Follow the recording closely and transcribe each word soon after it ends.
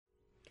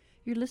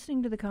You're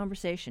listening to The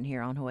Conversation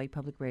here on Hawaii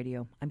Public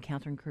Radio. I'm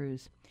Catherine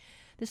Cruz.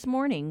 This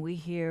morning, we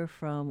hear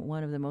from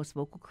one of the most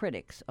vocal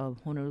critics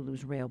of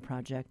Honolulu's rail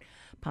project.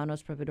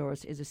 Panos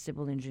Providoros is a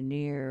civil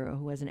engineer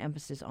who has an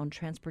emphasis on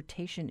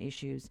transportation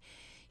issues.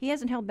 He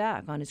hasn't held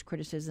back on his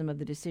criticism of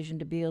the decision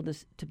to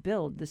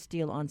build the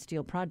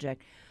steel-on-steel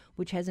project,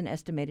 which has an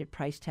estimated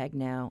price tag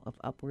now of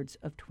upwards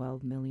of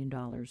 $12 million.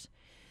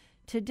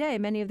 Today,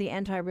 many of the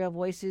anti-rail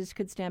voices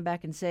could stand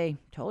back and say,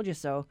 told you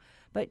so.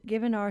 But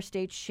given our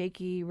state's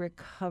shaky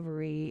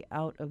recovery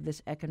out of this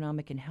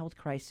economic and health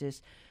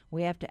crisis,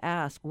 we have to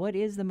ask, what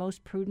is the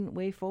most prudent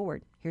way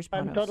forward? Here's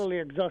Panos. I'm totally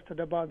exhausted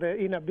about the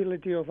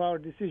inability of our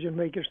decision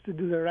makers to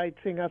do the right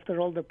thing after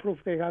all the proof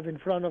they have in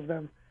front of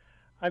them.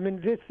 I mean,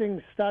 this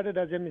thing started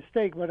as a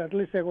mistake, but at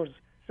least there was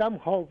some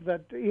hope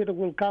that it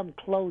will come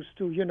close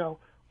to,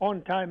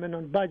 on time and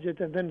on budget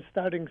and then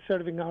starting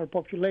serving our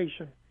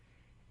population.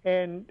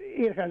 And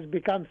it has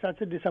become such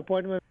a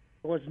disappointment.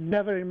 It was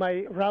never in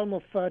my realm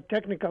of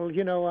technical,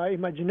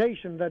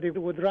 imagination that it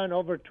would run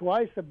over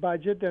twice the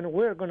budget, and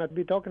we're going to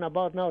be talking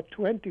about now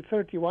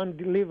 2031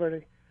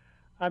 delivery.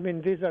 I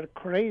mean, these are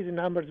crazy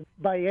numbers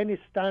by any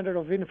standard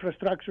of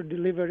infrastructure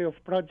delivery, of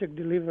project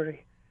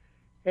delivery.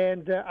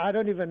 And I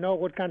don't even know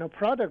what kind of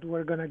product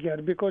we're going to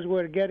get because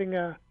we're getting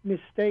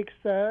mistakes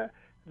that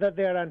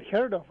they're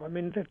unheard of. I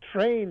mean, the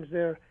trains,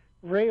 their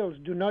rails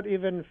do not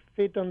even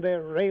fit on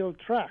their rail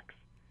tracks.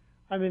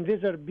 I mean,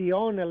 these are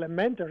beyond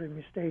elementary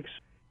mistakes.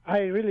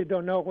 I really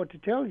don't know what to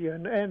tell you.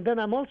 And then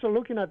I'm also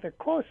looking at the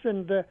costs,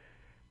 and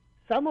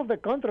some of the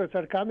contracts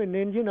are coming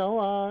in,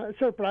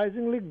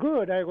 surprisingly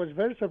good. I was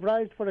very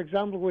surprised, for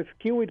example, with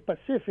Kiewit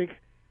Pacific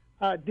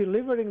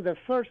delivering the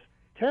first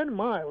 10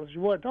 miles.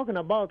 We're talking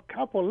about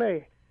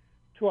Kapolei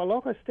to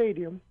Aloha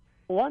Stadium,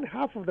 one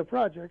half of the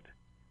project,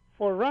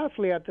 for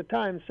roughly at the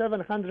time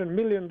 $700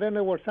 million. Then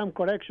there were some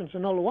corrections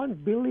and all,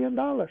 $1 billion.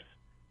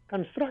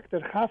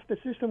 Constructed, half the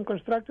system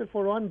constructed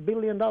for $1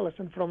 billion.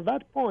 And from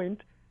that point,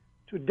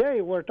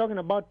 today we're talking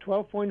about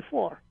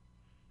 12.4.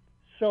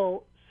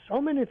 So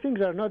many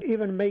things are not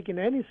even making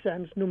any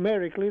sense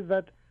numerically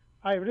that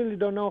I really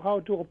don't know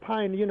how to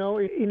opine,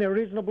 in a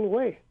reasonable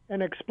way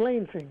and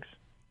explain things.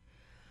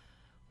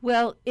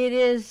 Well, it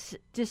is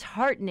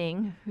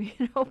disheartening,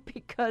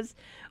 because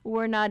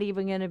we're not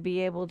even going to be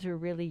able to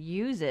really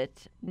use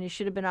it. And it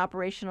should have been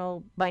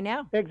operational by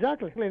now.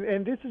 Exactly.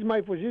 And this is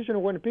my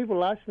position when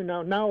people ask me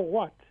now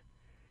what?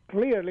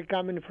 Clearly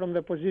coming from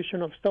the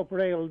position of stop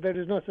rail, there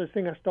is no such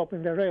thing as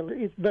stopping the rail.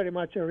 It's very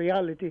much a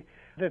reality.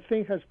 The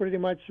thing has pretty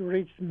much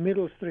reached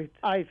Middle Street.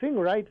 I think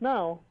right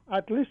now,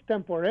 at least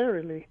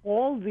temporarily,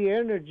 all the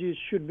energy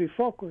should be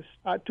focused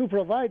to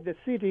provide the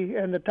city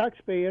and the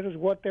taxpayers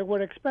what they were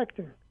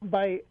expecting.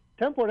 By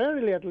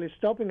temporarily at least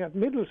stopping at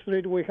Middle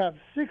Street, we have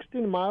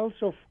 16 miles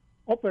of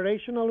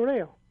operational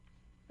rail.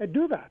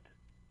 Do that.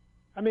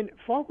 I mean,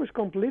 focus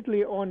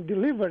completely on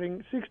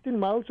delivering 16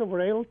 miles of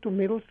rail to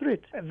Middle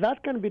Street.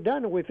 That can be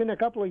done within a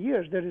couple of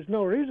years. There is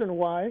no reason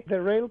why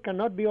the rail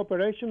cannot be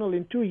operational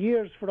in 2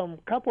 years from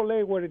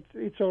Kapolei, where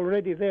it's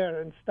already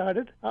there and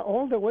started,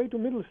 all the way to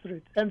Middle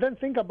Street. And then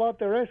think about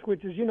the rest,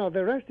 which is,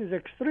 the rest is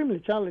extremely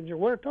challenging.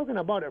 We're talking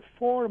about a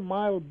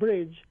 4-mile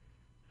bridge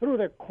through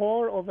the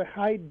core of a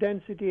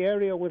high-density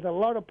area with a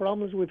lot of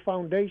problems with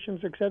foundations,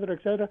 et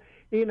cetera,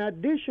 in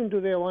addition to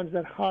the ones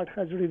that Hart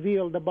has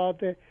revealed about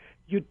the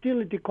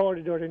utility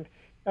corridor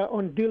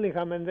on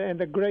Dillingham and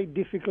the great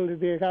difficulty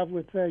they have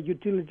with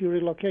utility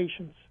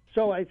relocations.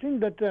 So I think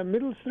that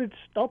Middle Street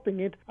stopping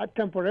it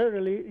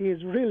temporarily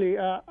is really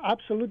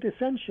absolutely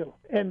essential.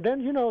 And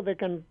then, they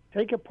can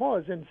take a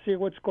pause and see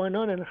what's going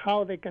on and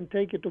how they can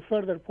take it to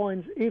further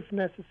points if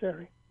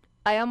necessary.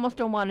 I almost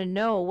don't want to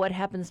know what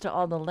happens to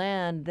all the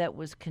land that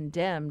was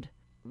condemned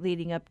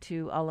leading up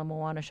to Ala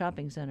Moana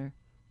Shopping Center.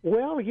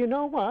 Well, you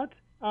know what?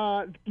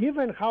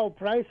 Given how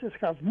prices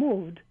have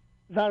moved,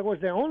 that was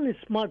the only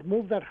smart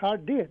move that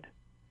Hart did.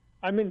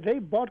 I mean, they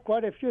bought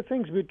quite a few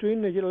things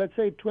between, let's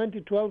say,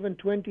 2012 and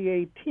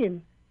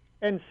 2018.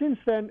 And since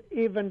then,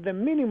 even the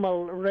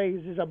minimal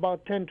raise is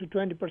about 10 to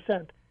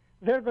 20%.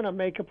 They're going to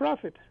make a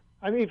profit.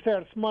 I mean, if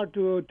they're smart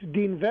to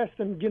de-invest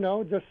and,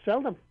 just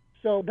sell them.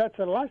 So that's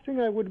the last thing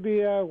I would be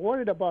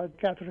worried about,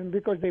 Catherine,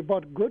 because they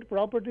bought good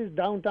properties,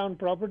 downtown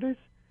properties,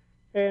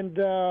 and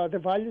the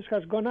values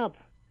has gone up.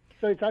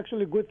 So it's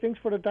actually good things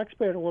for the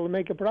taxpayer who will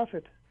make a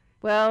profit.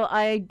 Well,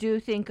 I do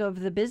think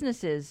of the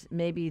businesses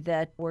maybe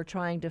that were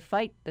trying to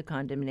fight the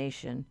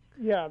condemnation.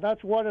 Yeah,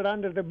 that's water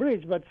under the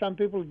bridge, but some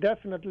people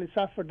definitely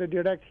suffered a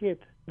direct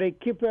hit. They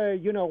keep,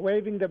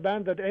 waving the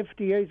band that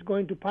FTA is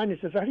going to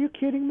punish us. Are you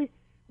kidding me?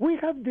 We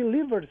have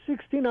delivered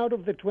 16 out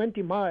of the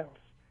 20 miles.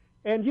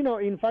 And,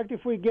 in fact,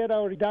 if we get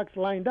our ducks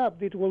lined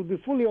up, it will be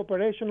fully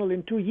operational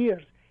in 2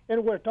 years.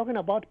 And we're talking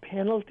about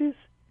penalties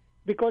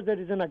because there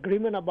is an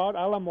agreement about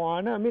Ala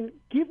Moana. I mean,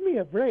 give me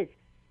a break.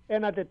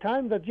 And at the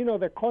time that,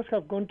 the costs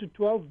have gone to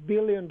 $12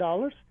 billion,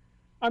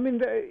 I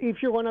mean,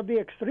 if you want to be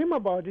extreme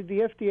about it,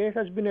 the FTA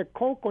has been a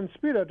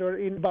co-conspirator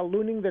in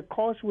ballooning the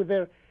costs with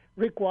their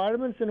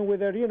requirements and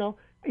with their,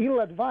 ill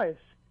advice.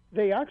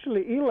 they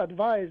actually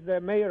ill-advised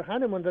Mayor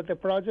Hanneman that the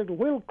project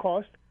will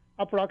cost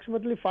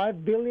approximately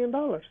 $5 billion.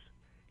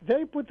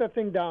 They put the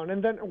thing down,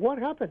 and then what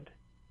happened?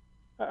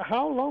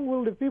 How long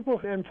will the people,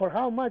 and for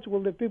how much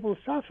will the people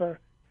suffer,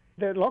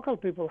 the local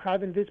people,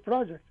 having this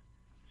project?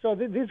 So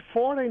these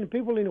foreign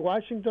people in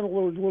Washington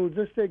will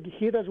just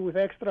hit us with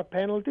extra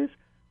penalties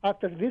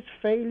after this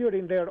failure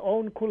in their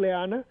own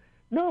Kuleana?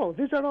 No,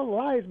 these are all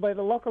lies by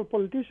the local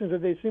politicians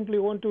that they simply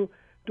want to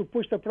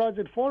push the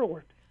project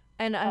forward.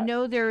 And I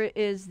know there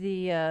is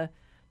the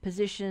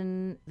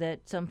position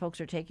that some folks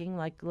are taking,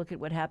 like look at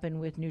what happened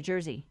with New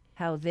Jersey,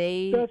 how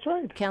they That's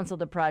right. canceled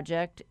the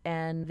project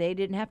and they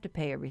didn't have to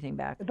pay everything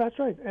back. That's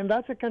right, and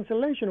that's a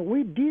cancellation.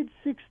 We did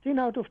 16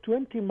 out of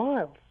 20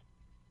 miles,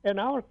 and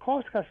our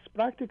cost has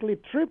practically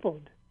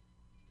tripled.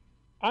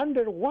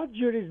 Under what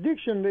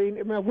jurisdiction?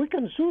 We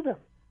can sue them.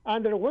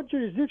 Under what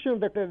jurisdiction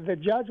that the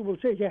judge will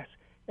say, yes,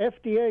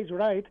 FDA is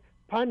right,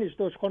 punish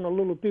those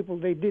Honolulu people,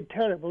 they did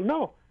terrible.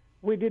 No,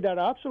 we did our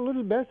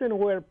absolute best, and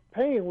we're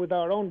paying with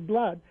our own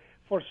blood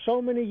for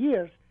so many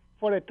years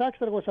for a tax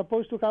that was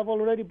supposed to have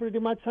already pretty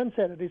much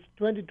sunsetted. It's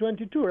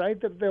 2022, right,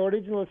 the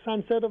original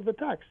sunset of the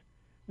tax.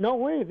 No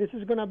way, this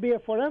is going to be a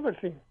forever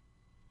thing.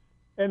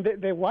 And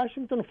the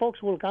Washington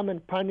folks will come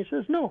and punish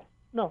us? No,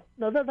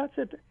 that's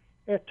it.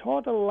 A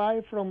total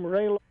lie from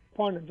rail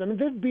opponents. I mean,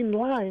 they've been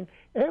lying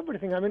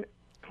everything. I mean,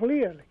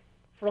 clearly,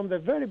 from the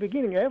very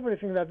beginning,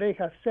 everything that they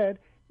have said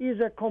is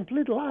a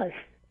complete lie.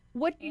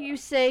 What do you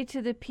say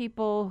to the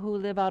people who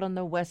live out on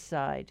the west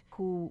side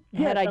who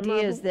had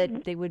ideas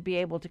that they would be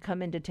able to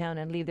come into town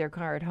and leave their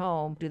car at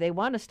home? Do they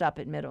want to stop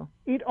at Middle?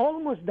 It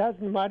almost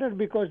doesn't matter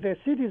because the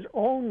city's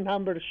own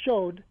numbers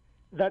showed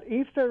that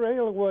if the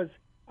rail was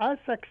as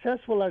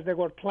successful as they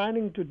were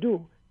planning to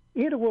do,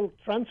 it will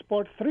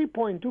transport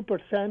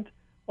 3.2%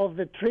 of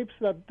the trips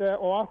that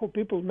Oahu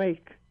people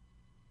make.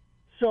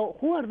 So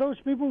who are those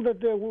people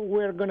that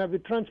we're going to be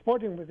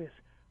transporting with this?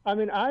 I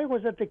mean, I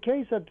was at the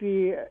case at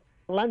the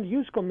Land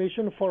Use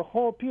Commission for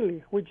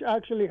Ho'opili, which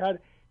actually had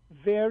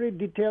very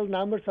detailed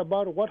numbers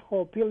about what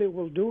Ho'opili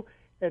will do,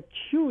 a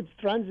huge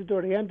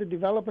transit-oriented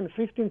development,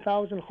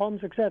 15,000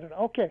 homes, etc.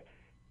 Okay,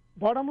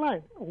 bottom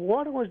line,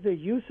 what was the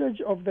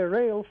usage of the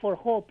rail for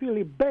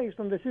Ho'opili based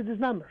on the city's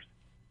numbers?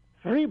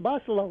 3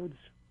 bus loads.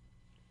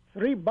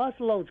 3 bus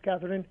loads,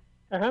 Catherine,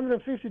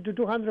 150 to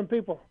 200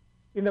 people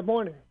in the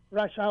morning,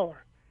 rush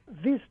hour.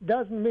 This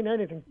doesn't mean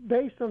anything.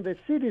 Based on the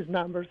city's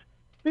numbers,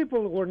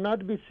 people will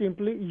not be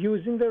simply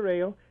using the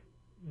rail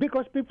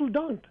because people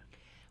don't.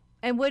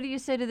 And what do you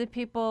say to the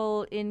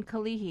people in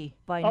Kalihi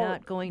by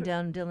not going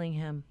down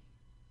Dillingham?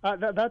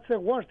 That's the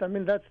worst. I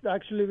mean, that's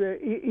actually,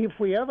 if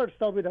we ever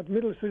stop it at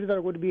Middle Street,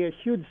 there would be a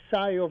huge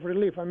sigh of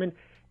relief. I mean,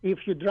 if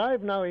you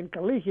drive now in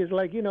Kalihi, it's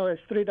like, a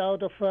street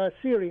out of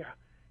Syria.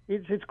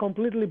 It's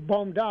completely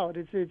bombed out.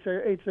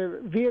 It's a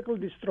vehicle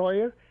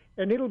destroyer,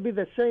 and it'll be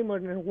the same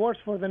and worse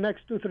for the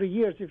next 2-3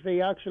 years if they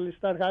actually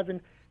start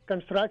having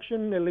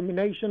construction,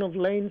 elimination of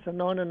lanes,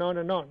 and on and on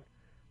and on.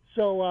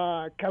 So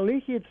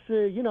Kalihi,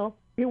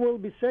 it will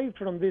be saved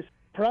from this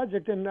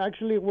project and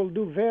actually will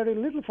do very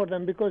little for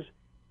them because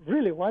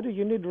really, why do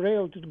you need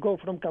rail to go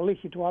from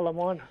Kalihi to Ala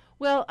Moana?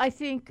 Well, I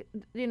think,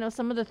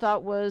 some of the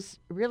thought was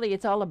really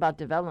it's all about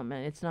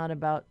development. It's not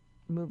about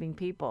moving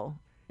people.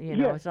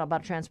 Yes. It's not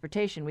about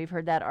transportation. We've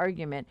heard that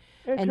argument.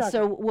 Exactly. And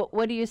so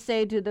what do you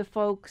say to the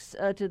folks,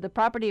 to the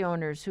property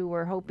owners who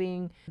were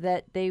hoping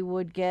that they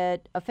would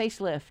get a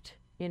facelift,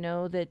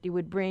 that you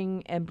would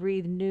bring and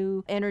breathe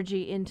new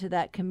energy into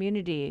that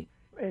community?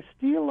 A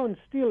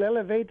steel-on-steel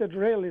elevated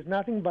rail is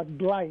nothing but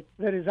blight.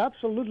 There is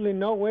absolutely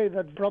no way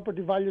that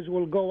property values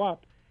will go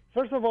up.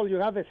 First of all, you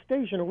have a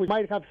station which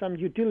might have some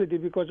utility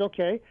because,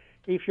 okay,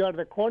 if you are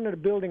the corner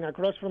building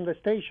across from the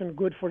station,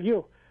 good for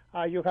you.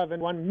 You have a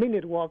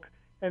 1-minute walk,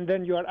 and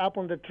then you are up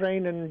on the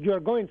train and you are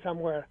going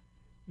somewhere.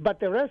 But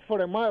the rest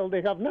for a mile,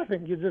 they have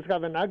nothing. You just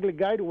have an ugly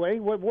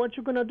guideway. What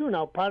you going to do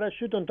now,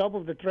 parachute on top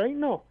of the train?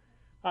 No.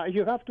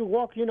 You have to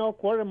walk,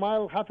 quarter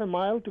mile, half a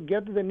mile to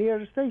get to the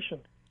nearest station.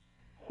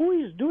 Who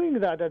is doing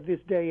that at this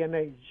day and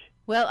age?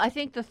 Well, I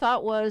think the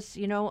thought was,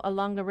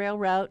 along the rail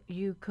route,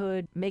 you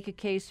could make a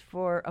case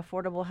for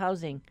affordable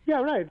housing.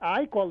 Yeah, right.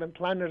 I call them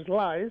planners'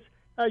 lies.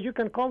 You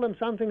can call them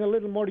something a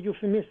little more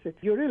euphemistic.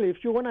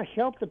 If you want to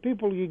help the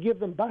people, you give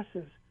them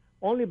buses.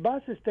 Only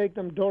buses take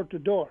them door to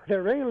door.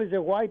 The rail is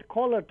a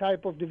white-collar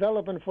type of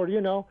development for,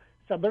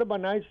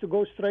 suburbanites to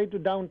go straight to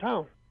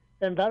downtown.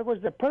 And that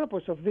was the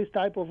purpose of this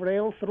type of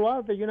rail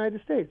throughout the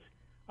United States.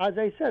 As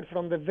I said,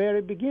 from the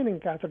very beginning,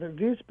 Catherine,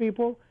 these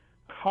people,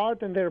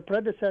 Hart and their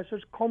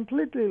predecessors,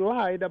 completely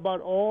lied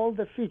about all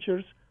the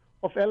features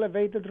of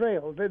elevated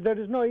rail. There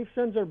is no ifs,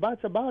 ands, or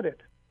buts about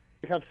it.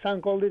 We have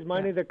sunk all this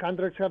money, the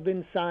contracts have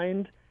been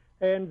signed,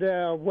 and,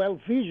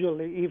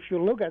 visually, if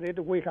you look at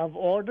it, we have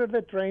ordered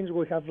the trains,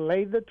 we have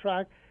laid the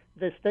track,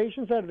 the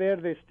stations are there,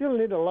 they still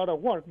need a lot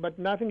of work, but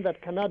nothing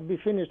that cannot be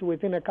finished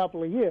within a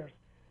couple of years.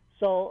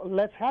 So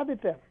let's have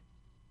it then.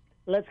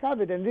 Let's have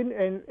it.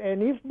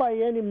 And if by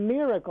any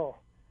miracle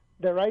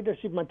the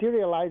ridership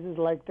materializes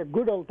like the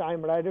good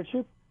old-time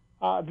ridership,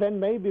 then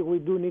maybe we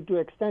do need to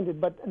extend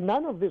it. But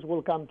none of this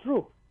will come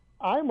true.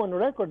 I'm on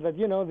record that,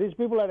 these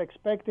people are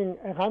expecting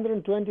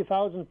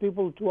 120,000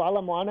 people to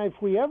Ala Moana. If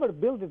we ever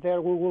build it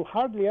there, we will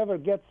hardly ever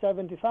get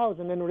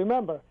 70,000. And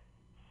remember,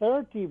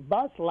 30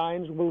 bus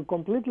lines will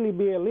completely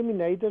be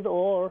eliminated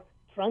or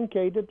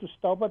truncated to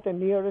stop at the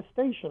nearest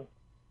station.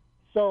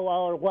 So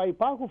our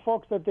Waipahu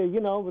folks that they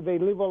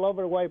live all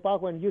over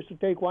Waipahu and used to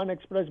take one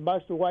express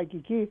bus to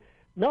Waikiki,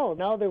 no,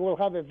 now they will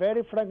have a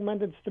very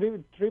fragmented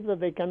trip that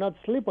they cannot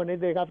sleep on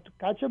it. They have to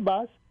catch a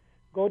bus,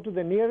 go to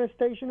the nearest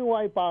station in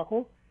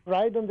Waipahu,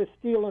 ride on the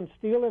steel,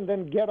 and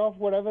then get off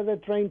wherever the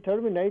train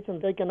terminates and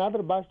take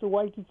another bus to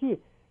Waikiki.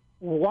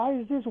 Why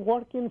is this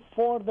working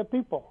for the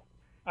people?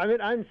 I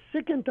mean, I'm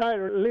sick and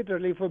tired,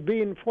 literally, for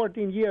being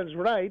 14 years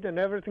right and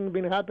everything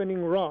been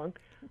happening wrong.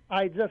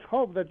 I just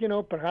hope that,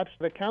 perhaps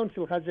the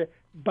council has a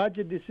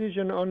budget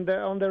decision on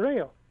the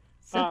rail.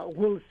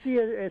 We'll see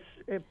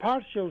a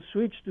partial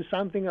switch to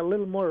something a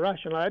little more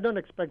rational. I don't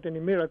expect any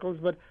miracles,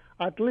 but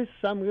at least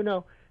some,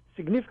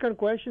 significant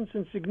questions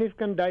and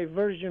significant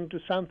diversion to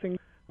something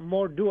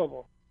more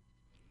doable.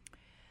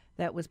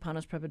 That was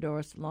Panos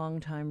Papadopoulos,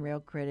 longtime rail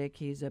critic.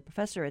 He's a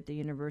professor at the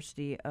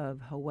University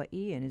of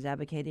Hawaii and is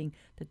advocating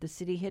that the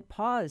city hit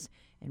pause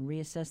and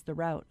reassess the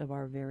route of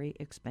our very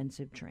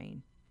expensive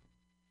train.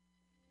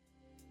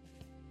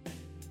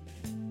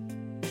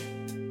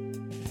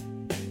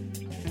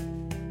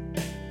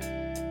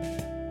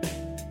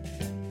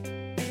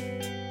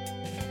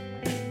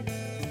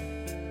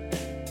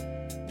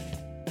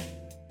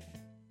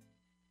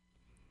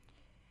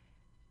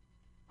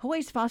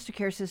 Hawaii's foster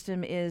care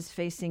system is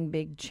facing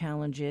big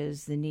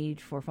challenges. The need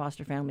for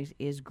foster families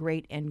is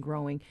great and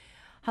growing.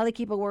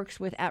 Halekipa works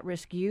with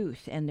at-risk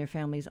youth and their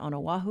families on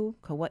Oahu,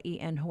 Kauai,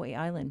 and Hawaii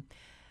Island.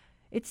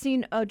 It's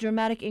seen a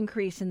dramatic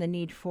increase in the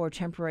need for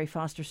temporary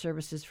foster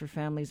services for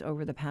families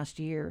over the past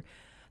year.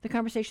 The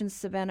Conversation's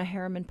Savannah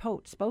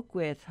Harriman-Pote spoke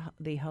with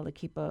the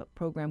Halekipa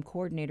program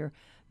coordinator,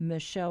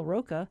 Michelle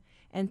Roca,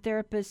 and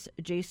therapist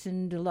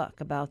Jason DeLuck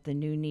about the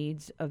new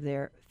needs of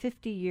their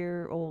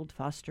 50-year-old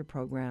foster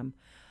program.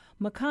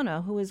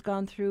 Makana, who has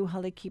gone through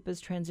Halekipa's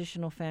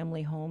transitional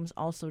family homes,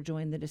 also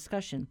joined the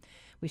discussion.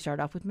 We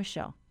start off with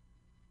Michelle.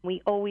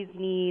 We always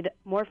need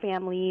more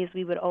families.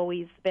 We would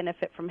always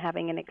benefit from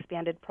having an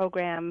expanded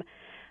program.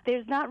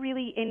 There's not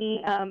really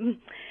any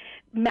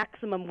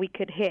maximum we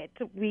could hit.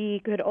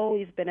 We could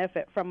always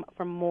benefit from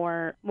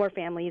more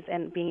families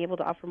and being able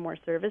to offer more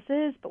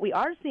services, but we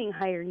are seeing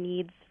higher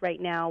needs right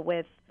now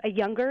with a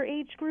younger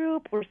age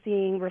group. We're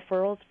seeing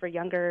referrals for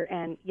younger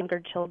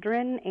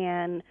children,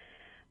 and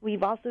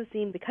we've also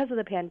seen, because of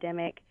the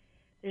pandemic,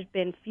 there's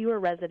been fewer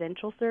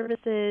residential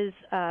services,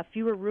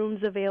 fewer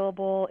rooms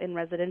available in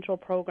residential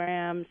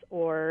programs,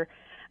 or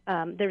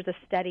there's a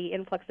steady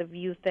influx of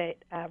youth that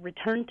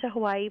return to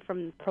Hawaii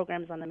from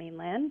programs on the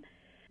mainland.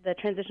 The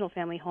Transitional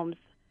Family Homes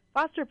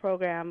Foster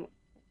Program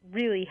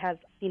really has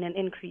seen an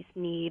increased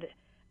need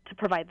to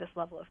provide this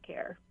level of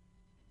care.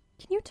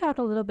 Can you talk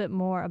a little bit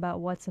more about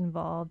what's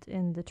involved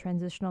in the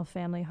Transitional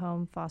Family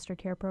Home Foster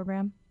Care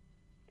Program?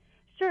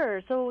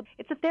 Sure. So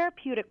it's a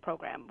therapeutic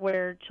program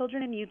where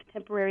children and youth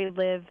temporarily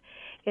live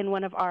in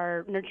one of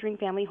our nurturing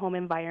family home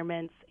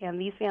environments,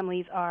 and these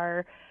families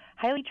are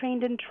highly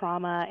trained in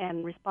trauma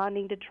and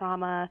responding to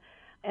trauma,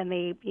 and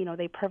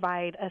they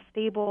provide a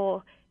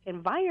stable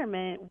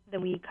environment.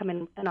 Then we come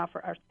in and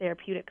offer our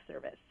therapeutic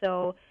service.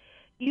 So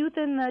youth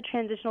in the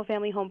Transitional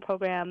Family Home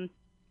Program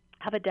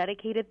have a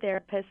dedicated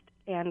therapist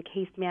and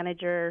case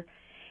manager,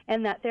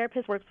 and that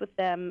therapist works with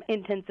them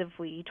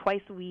intensively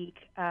twice a week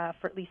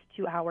for at least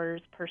 2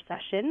 hours per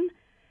session.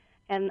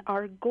 And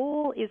our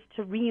goal is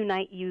to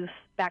reunite youth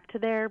back to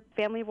their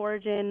family of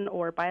origin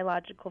or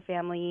biological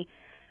family.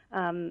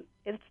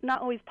 It's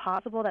not always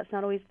possible. That's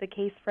not always the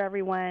case for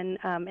everyone.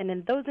 And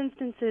in those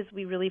instances,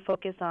 we really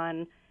focus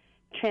on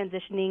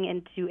transitioning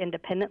into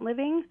independent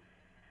living.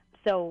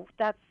 So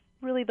that's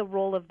really the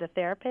role of the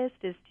therapist,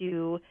 is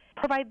to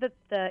provide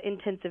the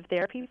intensive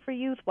therapy for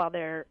youth while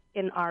they're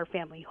in our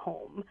family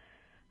home.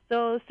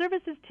 So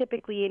service is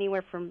typically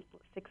anywhere from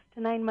 6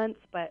 to 9 months,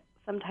 but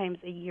sometimes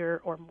a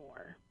year or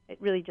more. It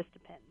really just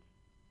depends.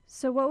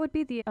 So what would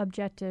be the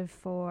objective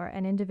for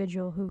an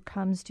individual who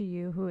comes to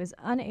you who is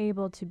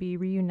unable to be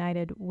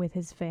reunited with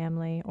his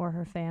family or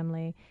her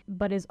family,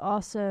 but is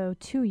also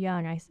too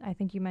young? I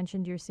think you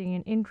mentioned you're seeing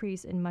an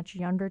increase in much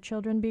younger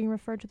children being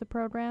referred to the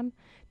program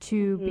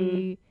to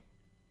be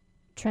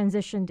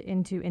transitioned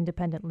into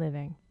independent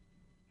living.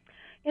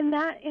 In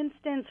that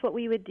instance, what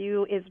we would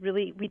do is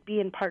we'd be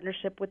in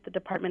partnership with the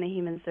Department of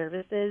Human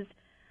Services,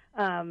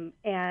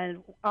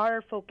 and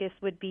our focus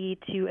would be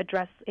to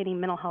address any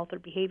mental health or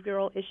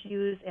behavioral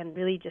issues and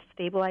really just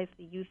stabilize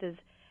the youth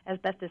as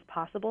best as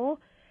possible,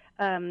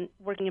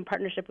 working in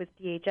partnership with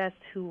DHS,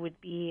 who would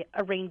be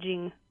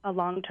arranging a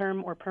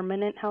long-term or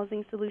permanent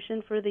housing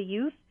solution for the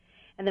youth,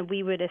 and then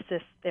we would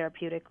assist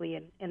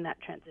therapeutically in that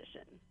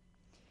transition.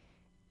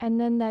 And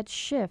then that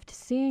shift,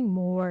 seeing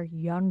more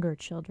younger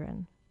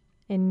children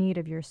in need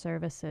of your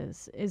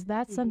services, is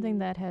that something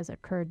that has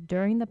occurred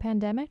during the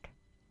pandemic?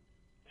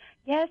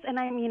 Yes, and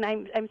I mean,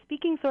 I'm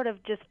speaking sort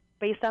of just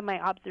based on my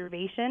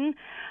observation,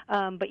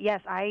 but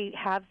yes, I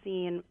have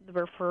seen the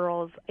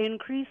referrals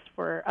increase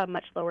for a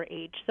much lower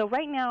age. So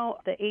right now,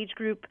 the age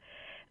group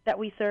that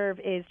we serve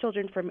is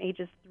children from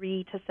ages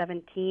 3 to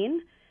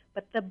 17,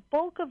 but the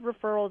bulk of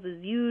referrals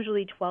is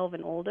usually 12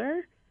 and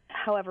older.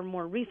 However,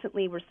 more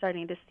recently, we're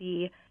starting to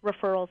see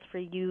referrals for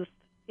youth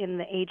in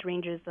the age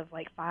ranges of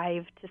like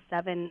 5 to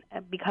 7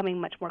 becoming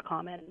much more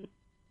common.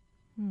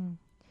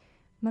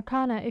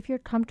 Makana, if you're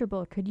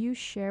comfortable, could you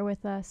share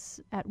with us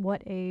at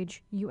what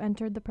age you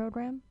entered the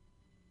program?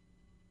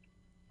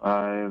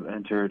 I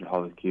entered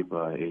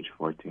Halakipa at age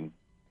 14.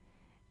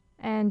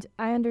 And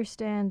I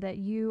understand that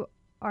you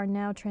are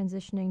now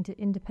transitioning to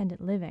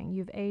independent living.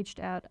 You've aged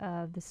out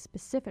of the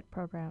specific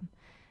program.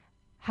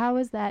 How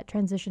has that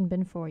transition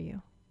been for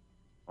you?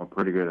 Oh,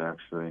 pretty good,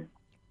 actually.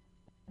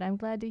 I'm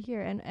glad to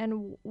hear.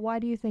 And why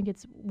do you think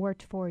it's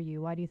worked for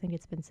you? Why do you think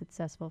it's been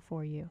successful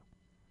for you?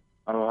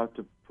 I will have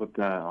to put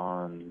that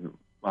on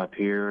my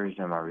peers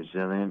and my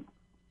resilient.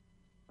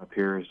 My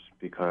peers,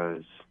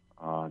 because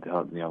they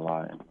helped me a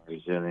lot, and my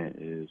resilient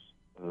is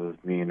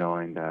of me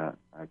knowing that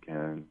I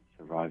can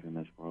survive in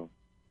this world.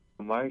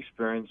 My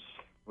experience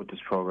with this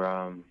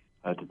program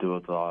had to do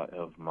with a lot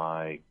of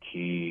my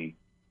key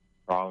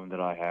problem that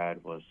I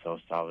had was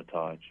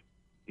self-sabotage.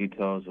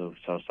 Details of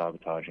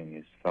self-sabotaging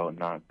is felt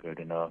not good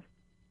enough,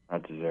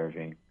 not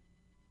deserving.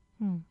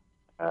 And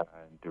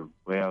the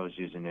way I was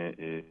using it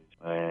is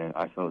when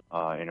I felt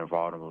in a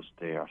vulnerable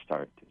state, I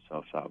started to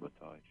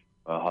self-sabotage.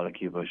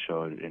 Halakipa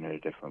showed in a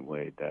different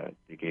way that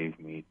they gave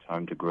me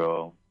time to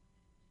grow,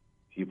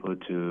 people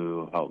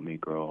to help me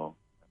grow,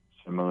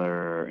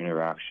 similar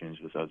interactions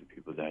with other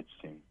people that had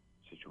the same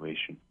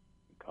situation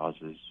and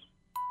causes.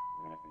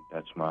 And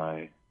that's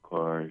my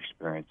core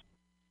experience.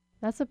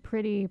 That's a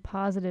pretty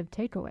positive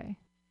takeaway.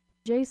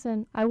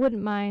 Jason, I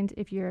wouldn't mind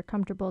if you're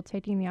comfortable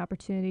taking the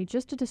opportunity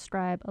just to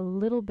describe a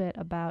little bit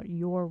about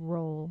your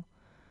role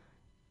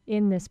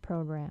in this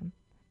program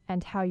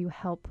and how you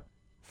help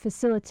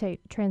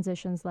facilitate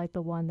transitions like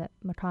the one that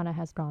Makana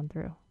has gone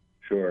through.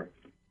 Sure.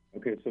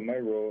 Okay, so my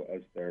role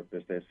as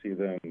therapist, I see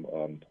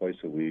them twice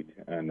a week,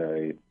 and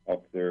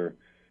off their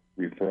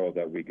referral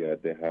that we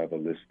get, they have a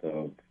list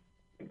of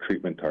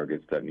treatment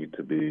targets that need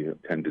to be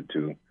attended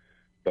to.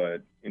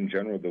 But in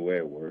general, the way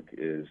I work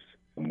is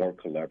more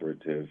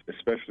collaborative,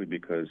 especially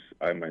because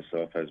I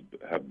myself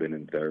have been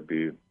in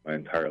therapy my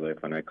entire life,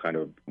 and I kind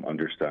of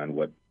understand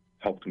what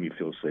helped me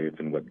feel safe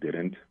and what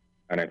didn't.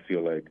 And I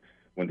feel like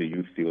when the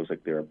youth feels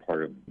like they're a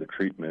part of the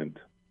treatment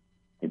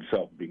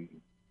itself,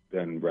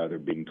 rather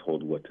being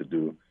told what to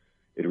do,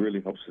 it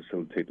really helps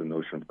facilitate the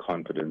notion of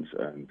confidence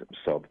and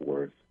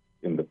self-worth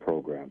in the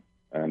program.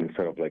 And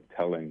instead of like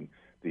telling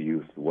the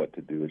youth what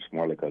to do, it's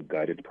more like a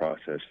guided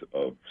process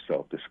of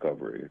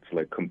self-discovery. It's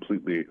like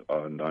completely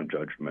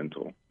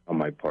non-judgmental on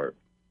my part.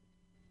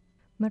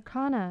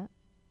 Makana,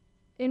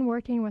 in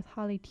working with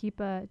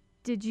Halakipa,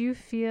 did you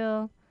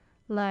feel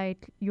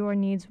like your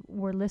needs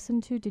were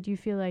listened to? Did you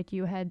feel like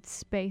you had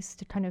space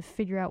to kind of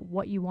figure out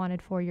what you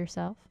wanted for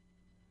yourself?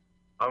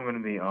 I'm going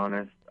to be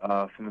honest.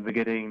 From the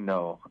beginning,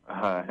 no.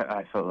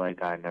 I felt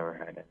like I never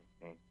had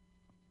anything.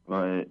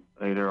 But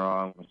later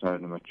on, I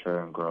started to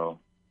mature and grow.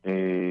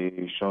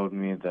 They showed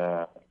me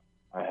that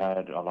I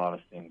had a lot of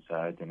things that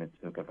I didn't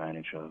take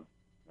advantage of.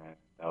 And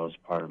that was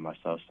part of my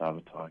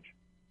self-sabotage.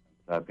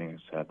 That being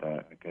said,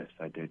 I guess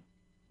I did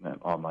met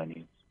all my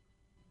needs.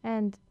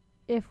 And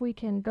if we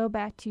can go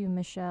back to you,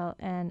 Michelle,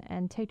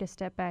 and take a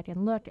step back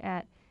and look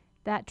at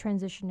that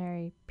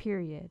transitionary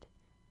period,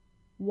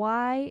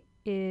 why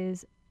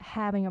is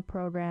having a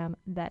program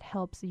that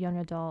helps young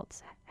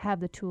adults have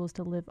the tools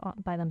to live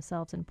by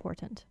themselves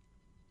important?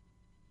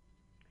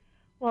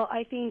 Well,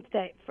 I think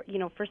that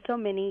for so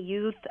many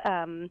youth,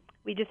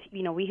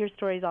 we hear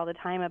stories all the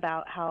time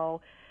about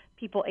how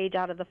people age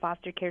out of the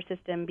foster care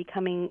system,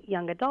 becoming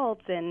young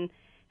adults, and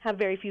have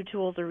very few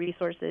tools or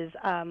resources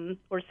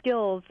or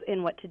skills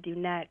in what to do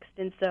next.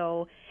 And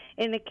so,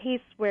 in the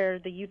case where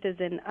the youth is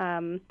in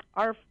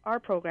our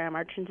program,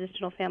 our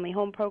transitional family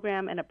home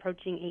program, and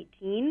approaching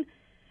 18,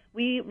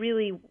 we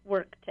really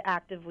work to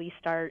actively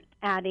start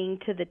adding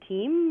to the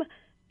team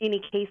any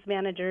case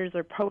managers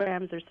or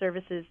programs or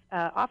services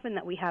often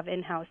that we have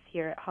in-house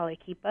here at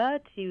Halakipa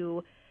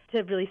to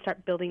really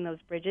start building those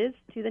bridges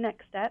to the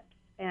next steps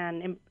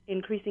and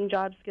increasing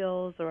job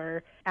skills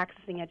or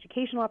accessing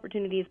educational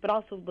opportunities, but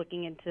also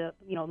looking into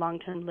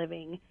long-term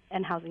living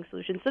and housing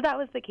solutions. So that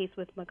was the case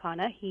with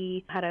Makana.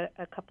 He had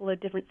a couple of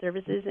different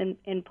services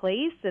in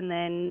place, and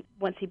then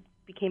once he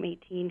became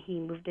 18, he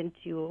moved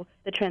into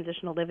the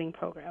transitional living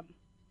program.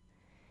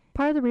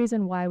 Part of the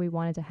reason why we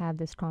wanted to have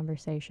this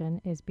conversation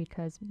is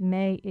because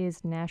May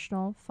is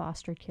National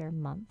Foster Care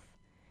Month,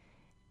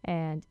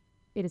 and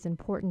it is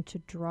important to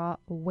draw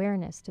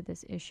awareness to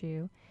this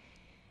issue.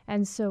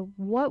 And so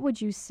what would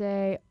you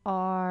say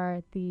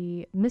are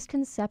the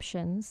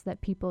misconceptions that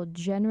people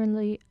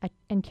generally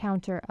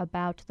encounter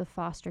about the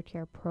foster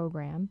care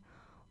program,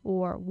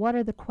 or what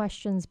are the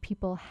questions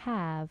people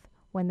have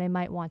when they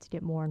might want to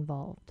get more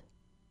involved?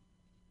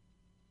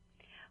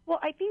 Well,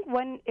 I think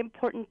one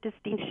important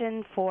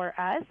distinction for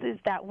us is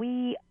that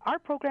our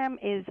program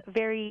is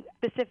very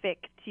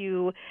specific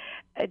to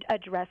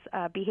address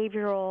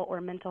behavioral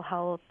or mental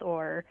health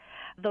or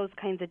those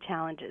kinds of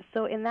challenges.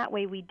 So in that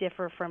way, we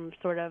differ from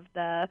sort of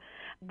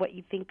what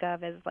you think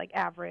of as like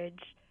average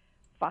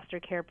foster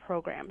care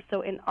programs.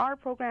 So in our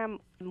program,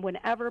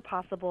 whenever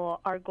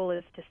possible, our goal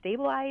is to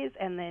stabilize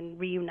and then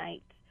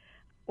reunite,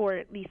 or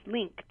at least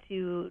link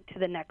to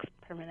the next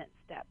permanent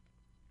step.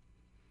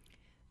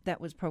 That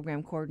was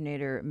program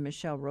coordinator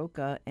Michelle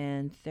Roca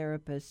and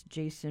therapist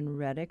Jason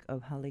Reddick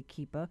of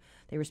Halekipa.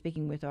 They were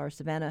speaking with our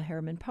Savannah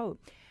Harriman-Pote.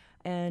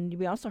 And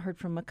we also heard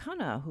from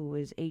Makana, who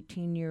is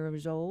 18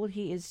 years old.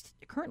 He is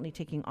currently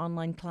taking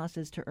online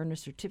classes to earn a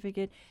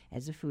certificate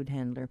as a food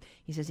handler.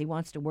 He says he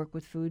wants to work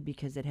with food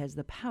because it has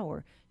the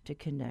power to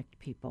connect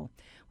people.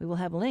 We will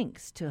have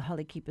links to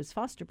Halekipa's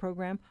foster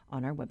program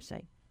on our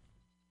website.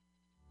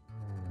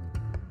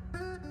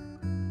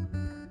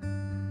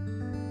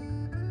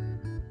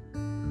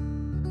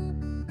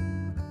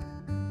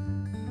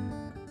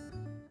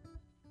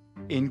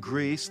 In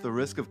Greece, the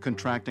risk of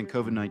contracting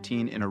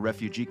COVID-19 in a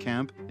refugee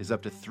camp is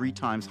up to 3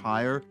 times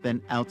higher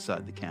than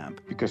outside the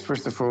camp. Because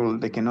first of all,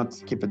 they cannot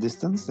keep a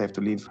distance. They have to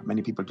leave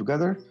many people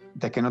together.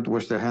 They cannot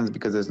wash their hands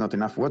because there's not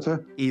enough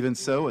water. Even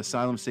so,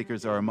 asylum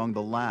seekers are among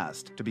the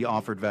last to be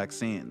offered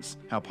vaccines.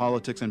 How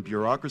politics and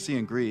bureaucracy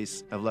in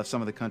Greece have left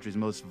some of the country's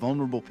most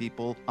vulnerable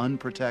people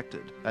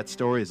unprotected. That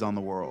story is on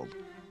the world.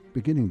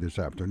 Beginning this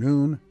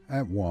afternoon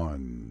at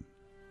 1.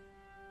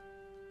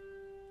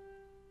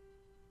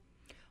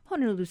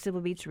 Honolulu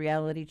Civil Beat's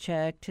Reality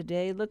Check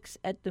today looks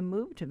at the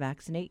move to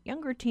vaccinate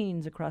younger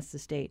teens across the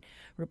state.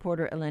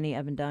 Reporter Eleni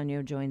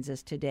Avendano joins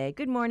us today.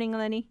 Good morning,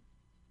 Eleni.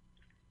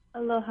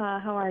 Aloha,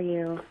 how are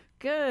you?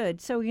 Good.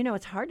 So,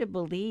 it's hard to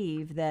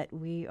believe that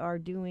we are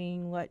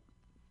doing what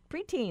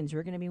preteens,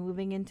 we're going to be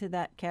moving into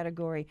that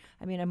category.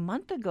 I mean, a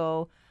month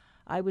ago,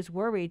 I was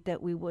worried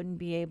that we wouldn't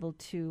be able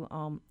to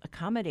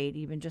accommodate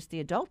even just the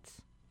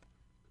adults.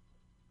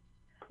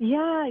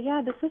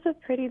 Yeah, this is a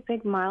pretty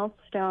big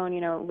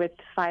milestone, with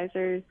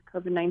Pfizer's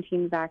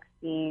COVID-19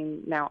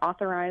 vaccine now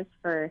authorized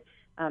for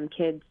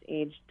kids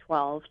aged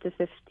 12 to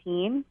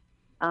 15.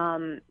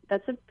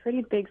 That's a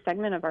pretty big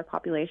segment of our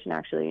population,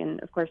 actually.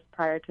 And, of course,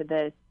 prior to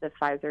this, the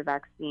Pfizer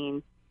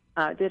vaccine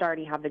did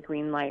already have the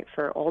green light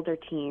for older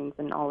teens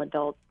and all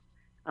adults.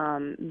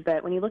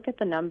 But when you look at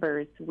the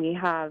numbers, we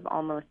have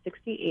almost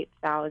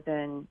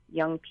 68,000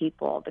 young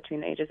people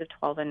between the ages of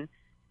 12 and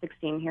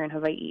 16 here in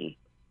Hawaii.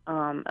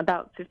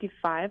 About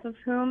 55 of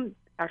whom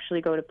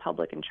actually go to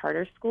public and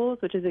charter schools,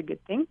 which is a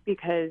good thing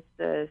because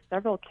the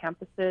several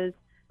campuses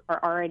are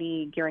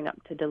already gearing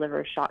up to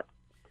deliver shots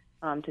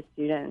to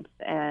students.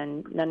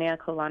 And Nanea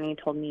Kalani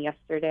told me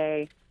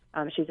yesterday,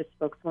 she's a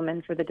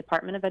spokeswoman for the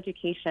Department of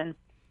Education,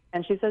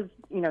 and she says,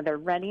 they're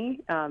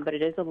ready, but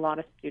it is a lot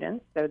of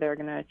students, so they're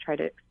going to try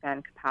to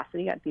expand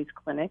capacity at these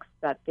clinics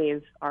that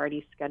they've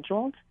already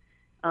scheduled,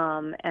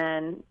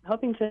 and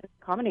hoping to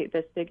accommodate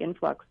this big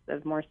influx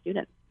of more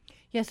students.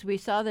 Yes, we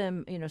saw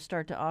them,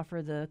 start to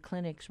offer the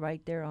clinics right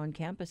there on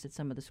campus at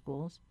some of the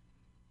schools.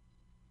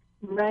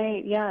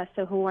 Right, yeah.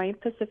 So Hawaii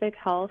Pacific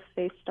Health,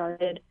 they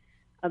started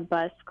a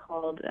bus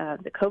called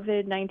the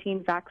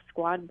COVID-19 Vac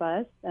Squad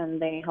Bus, and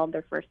they held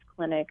their first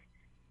clinic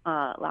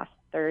last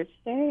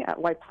Thursday at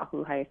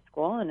Waipahu High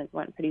School, and it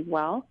went pretty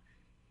well.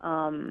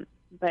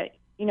 But,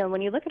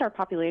 when you look at our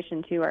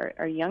population, too,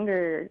 our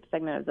younger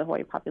segment of the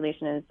Hawaii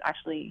population is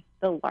actually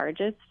the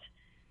largest.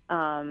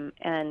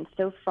 And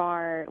so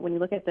far, when you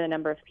look at the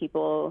number of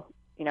people,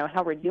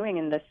 how we're doing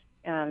in this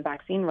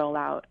vaccine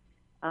rollout,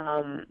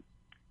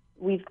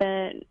 we've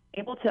been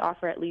able to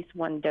offer at least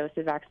one dose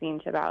of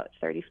vaccine to about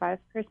 35%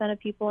 of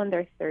people in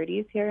their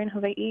 30s here in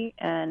Hawaii,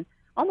 and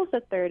almost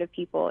a third of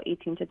people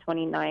 18 to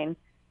 29.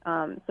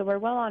 So we're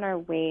well on our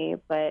way,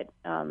 but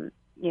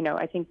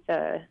I think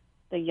the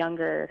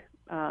younger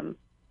segment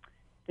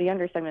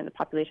of the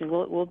population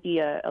will be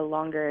a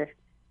longer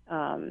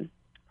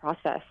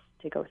process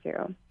to go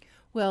through.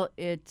 Well,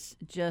 it's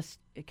just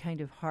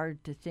kind of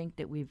hard to think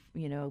that we've,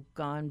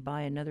 gone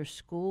by another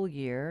school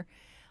year,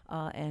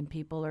 and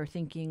people are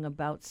thinking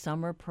about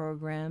summer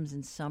programs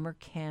and summer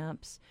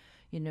camps,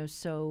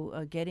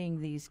 so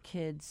getting these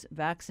kids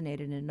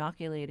vaccinated and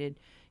inoculated,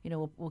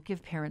 will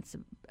give parents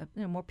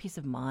more peace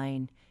of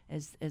mind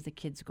as the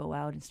kids go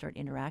out and start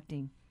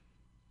interacting.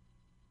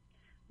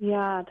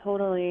 Yeah,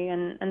 totally.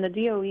 And the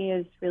DOE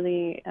is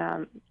really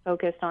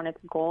focused on its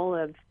goal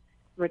of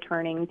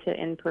returning to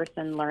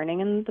in-person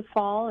learning in the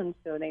fall, and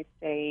so they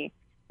say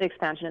the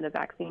expansion of the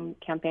vaccine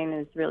campaign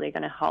is really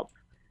going to help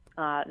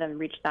them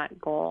reach that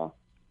goal.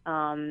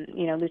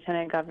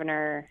 Lieutenant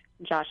Governor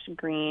Josh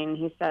Green,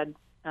 he said,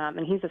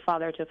 and he's a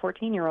father to a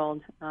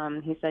 14-year-old,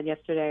 he said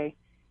yesterday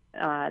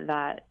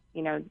that,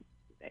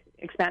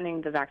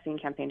 expanding the vaccine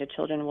campaign to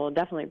children will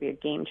definitely be a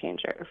game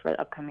changer for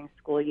the upcoming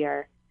school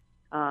year,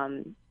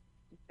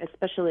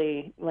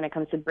 especially when it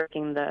comes to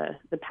breaking the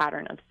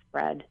pattern of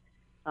spread.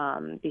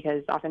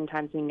 Because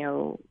oftentimes we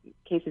know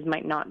cases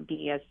might not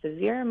be as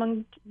severe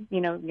among,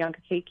 young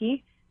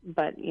keiki,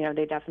 but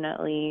they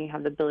definitely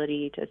have the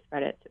ability to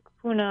spread it to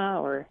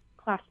kapuna or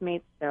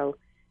classmates. So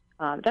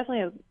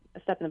definitely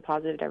a step in the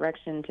positive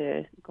direction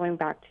to going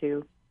back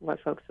to what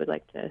folks would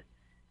like to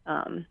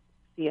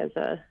see as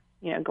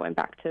going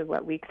back to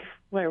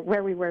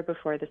where we were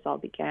before this all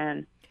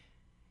began.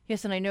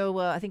 Yes, and I know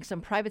I think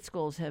some private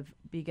schools have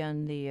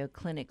begun the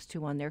clinics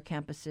too on their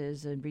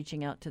campuses and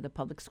reaching out to the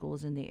public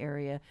schools in the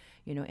area,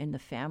 and the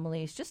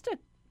families, just to,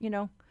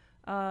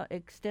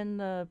 extend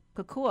the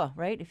kakua,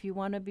 right? If you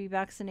want to be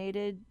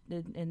vaccinated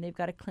and they've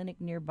got a clinic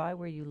nearby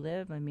where you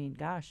live, I mean,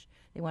 gosh,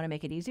 they want to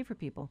make it easy for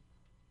people.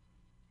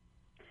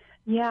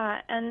 Yeah,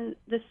 and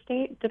the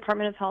State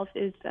Department of Health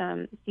is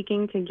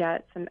seeking to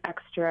get some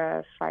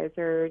extra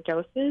Pfizer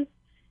doses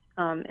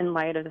in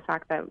light of the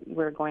fact that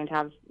we're going to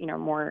have,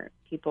 more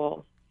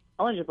people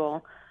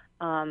eligible.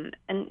 And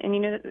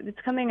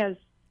it's coming as,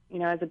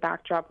 as a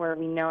backdrop where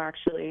we know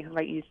actually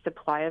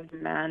supply of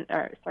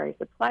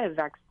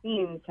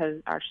vaccines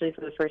has actually for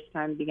the first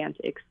time began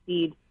to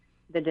exceed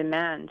the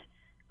demand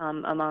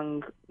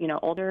among,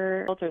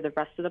 older, the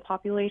rest of the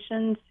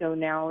population. So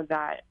now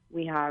that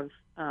we have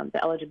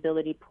the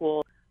eligibility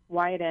pool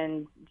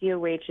widened,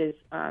 DOH is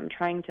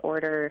trying to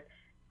order,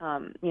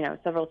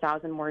 several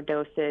thousand more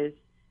doses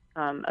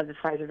of the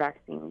Pfizer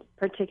vaccines,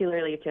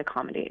 particularly to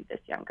accommodate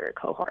this younger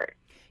cohort.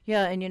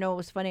 Yeah, and it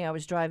was funny. I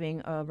was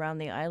driving around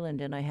the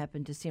island, and I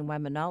happened to see in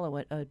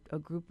Waimanalo a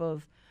group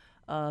of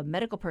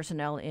medical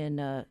personnel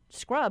in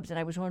scrubs, and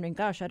I was wondering,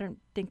 gosh, I don't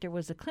think there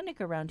was a clinic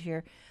around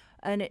here.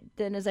 And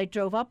then as I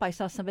drove up, I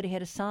saw somebody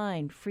had a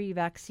sign, free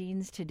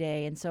vaccines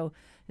today. And so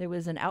there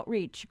was an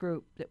outreach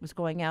group that was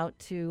going out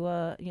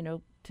to,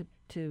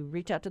 to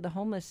reach out to the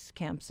homeless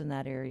camps in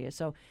that area.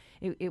 So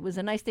it was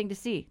a nice thing to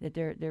see that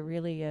they're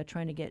really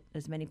trying to get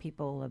as many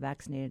people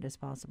vaccinated as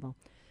possible.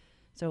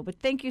 So, but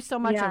thank you so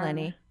much,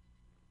 Eleni.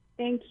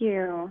 Thank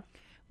you.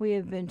 We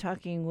have been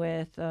talking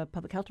with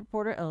public health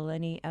reporter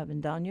Eleni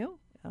Avendano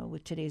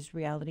with today's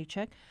Reality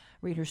Check.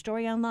 Read her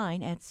story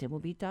online at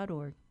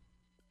civilbeat.org.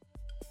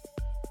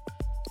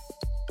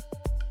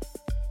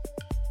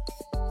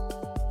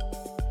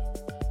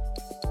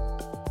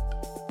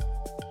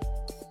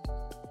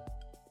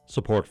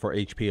 Support for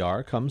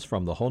HPR comes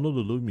from the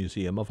Honolulu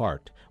Museum of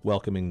Art,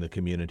 welcoming the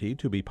community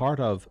to be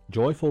part of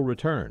Joyful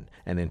Return,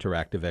 an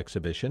interactive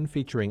exhibition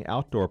featuring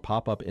outdoor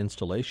pop-up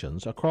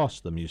installations across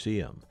the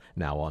museum.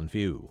 Now on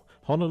view,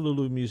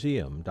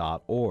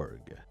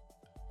 honolulumuseum.org.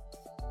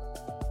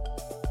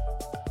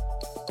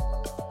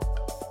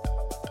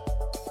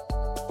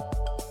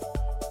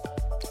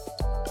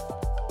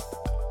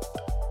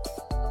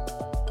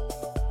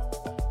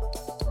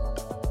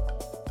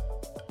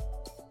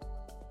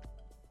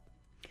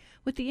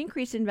 With the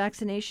increase in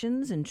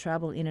vaccinations and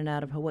travel in and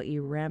out of Hawaii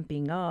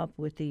ramping up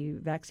with the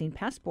vaccine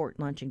passport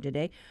launching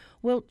today,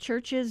 will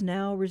churches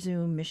now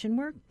resume mission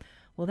work?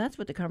 Well, that's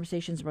what the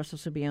Conversation's Russell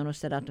Subiano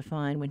set out to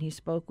find when he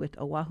spoke with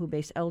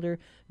Oahu-based elder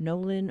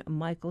Nolan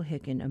Michael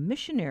Hicken, a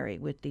missionary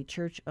with the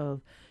Church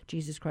of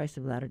Jesus Christ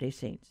of Latter-day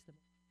Saints.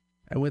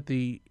 And with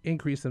the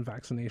increase in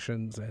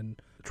vaccinations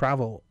and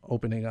travel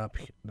opening up,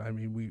 I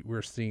mean,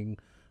 we're seeing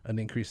an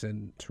increase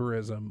in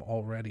tourism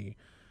already.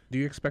 Do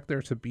you expect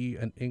there to be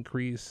an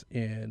increase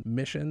in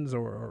missions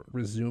or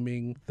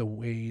resuming the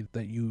way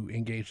that you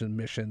engaged in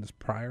missions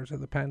prior to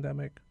the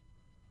pandemic?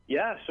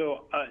 Yeah,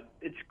 so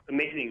it's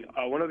amazing.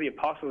 One of the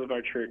apostles of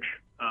our church,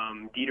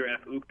 Dieter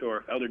F.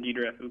 Uchtdorf, Elder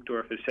Dieter F.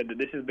 Uchtdorf, has said that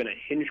this has been a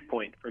hinge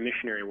point for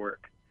missionary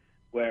work,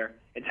 where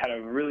it's had a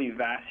really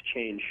vast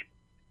change.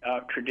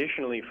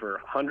 Traditionally,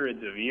 for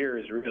hundreds of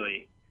years,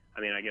 really,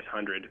 I guess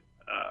 100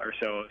 or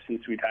so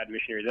since we've had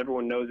missionaries,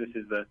 everyone knows this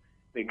is the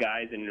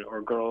guys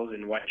or girls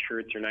in white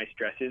shirts or nice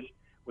dresses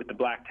with the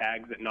black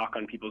tags that knock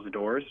on people's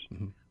doors.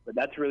 Mm-hmm. But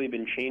that's really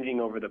been changing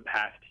over the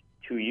past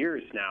 2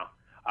 years now.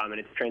 And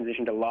it's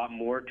transitioned a lot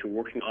more to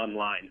working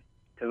online.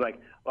 Because, a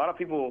lot of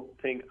people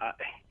think,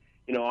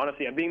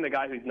 honestly, being the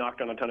guy who's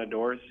knocked on a ton of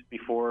doors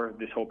before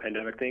this whole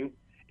pandemic thing,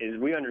 is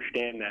we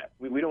understand that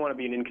we don't want to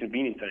be an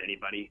inconvenience on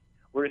anybody.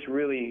 We're just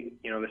really,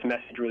 this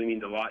message really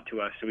means a lot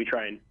to us. So we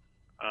try and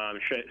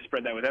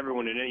spread that with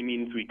everyone in any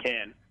means we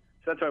can.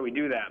 So that's why we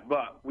do that.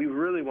 But we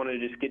really want to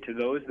just get to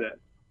those that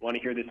want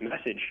to hear this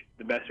message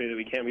the best way that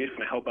we can. We just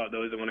want to help out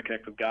those that want to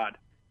connect with God.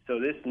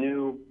 So this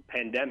new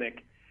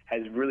pandemic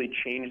has really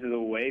changed the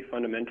way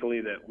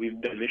fundamentally that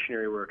we've done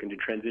missionary work and to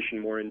transition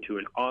more into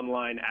an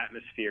online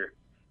atmosphere,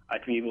 to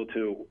be able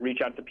to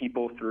reach out to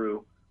people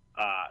through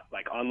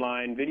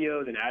online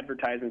videos and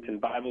advertisements and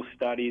Bible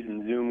studies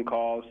and Zoom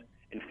calls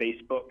and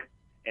Facebook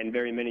and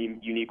very many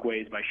unique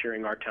ways by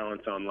sharing our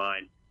talents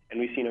online.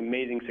 And we've seen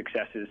amazing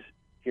successes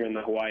here in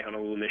the Hawaii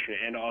Honolulu mission,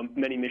 and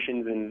many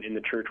missions in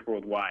the church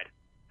worldwide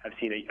have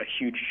seen a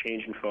huge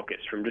change in focus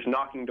from just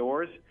knocking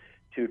doors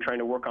to trying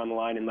to work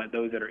online and let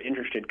those that are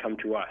interested come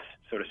to us,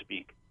 so to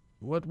speak.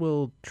 What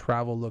will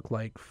travel look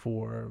like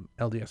for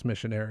LDS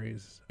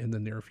missionaries in the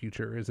near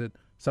future? Is it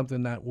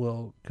something that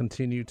will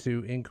continue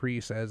to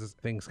increase as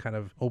things kind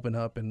of open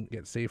up and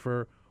get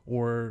safer,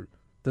 or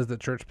does the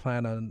church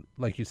plan on,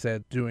 like you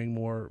said, doing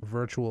more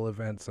virtual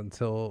events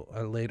until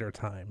a later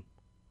time?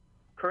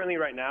 currently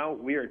right now,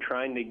 we are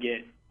trying to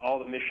get all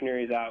the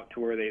missionaries out to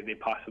where they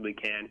possibly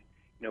can.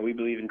 We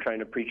believe in trying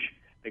to preach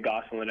the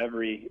gospel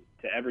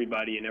to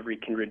everybody in every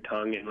kindred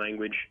tongue and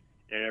language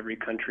in every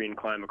country and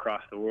clime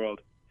across the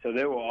world. So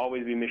there will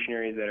always be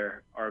missionaries that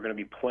are going to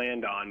be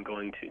planned on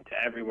going to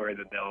everywhere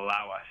that they'll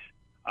allow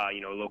us,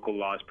 local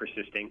laws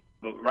persisting.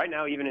 But right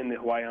now, even in the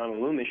Hawaii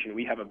Honolulu mission,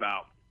 we have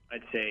about,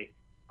 I'd say,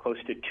 close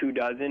to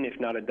 24, if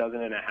not a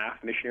dozen and a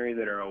half missionaries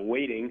that are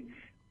awaiting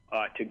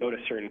to go to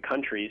certain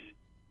countries.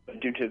 But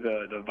due to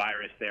the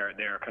virus,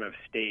 they're kind of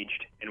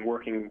staged and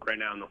working right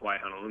now in the Hawaii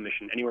Honolulu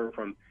mission. Anywhere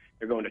from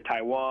they're going to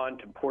Taiwan,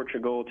 to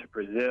Portugal, to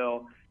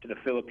Brazil, to the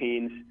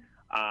Philippines,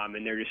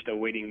 and they're just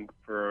waiting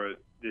for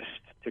this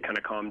to kind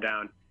of calm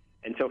down.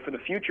 And so for the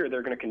future,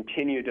 they're going to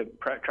continue to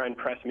try and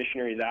press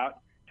missionaries out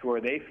to where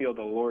they feel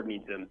the Lord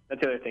needs them.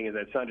 That's the other thing, is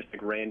that it's not just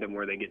like random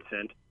where they get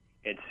sent.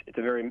 It's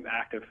a very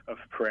act of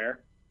prayer,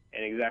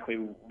 and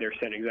they're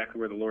sent exactly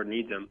where the Lord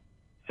needs them.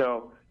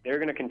 So they're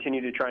going to continue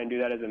to try and do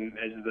that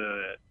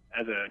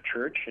as a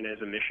church and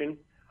as a mission.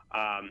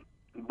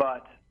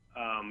 But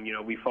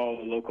we follow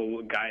the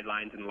local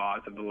guidelines and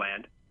laws of the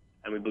land,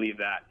 and we believe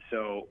that.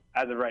 So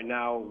as of right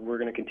now, we're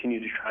going to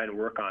continue to try and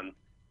work on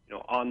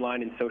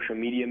online and social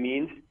media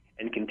means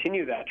and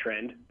continue that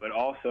trend, but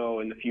also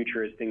in the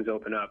future, as things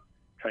open up,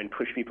 try and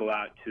push people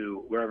out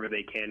to wherever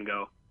they can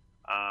go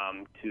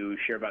to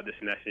share about this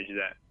message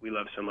that we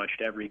love so much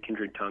to every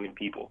kindred tongue and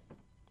people.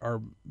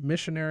 Are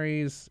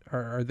missionaries,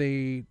 are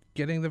they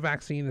getting the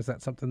vaccine? Is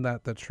that something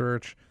that the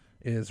church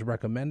is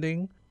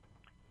recommending?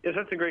 Yes,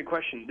 that's a great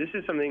question. This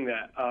is something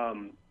that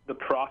the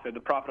prophet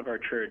of our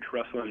church,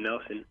 Russell M.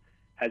 Nelson,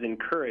 has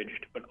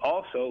encouraged, but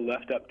also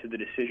left up to the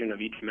decision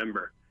of each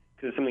member,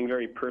 because it's something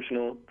very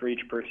personal for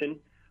each person.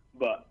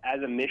 But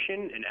as a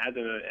mission and as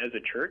a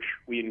church,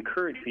 we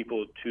encourage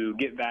people to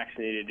get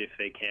vaccinated if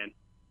they can,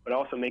 but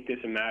also make this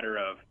a matter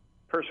of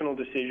personal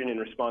decision and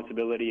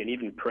responsibility and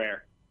even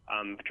prayer,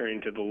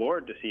 turning to the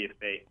Lord to see if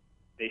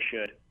they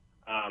should.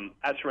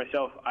 As for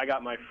myself, I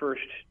got my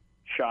first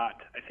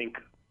shot, I think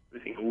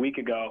a week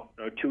ago,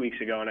 or 2 weeks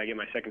ago, and I get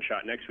my second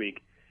shot next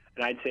week.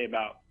 And I'd say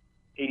about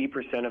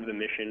 80% of the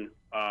mission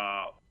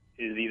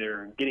is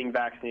either getting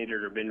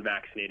vaccinated or been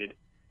vaccinated.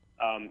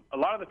 A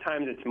lot of the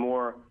times it's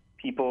more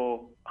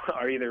people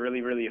are either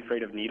really, really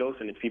afraid of needles,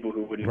 and it's people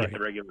who wouldn't get the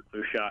regular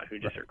flu shot who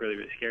just are really,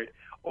 really scared.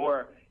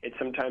 Or it's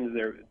sometimes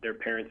their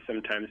parents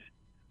sometimes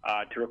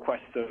to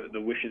request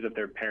the wishes of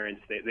their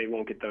parents. They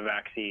won't get the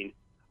vaccine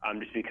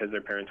just because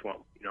their parents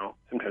won't.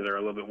 Sometimes they're a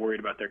little bit worried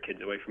about their kids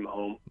away from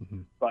home.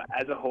 Mm-hmm. But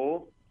as a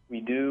whole, we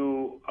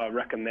do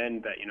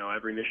recommend that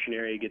every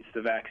missionary gets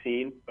the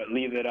vaccine, but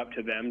leave it up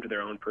to them, to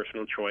their own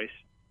personal choice.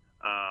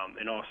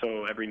 And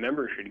also every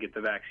member should get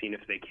the vaccine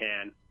if they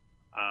can,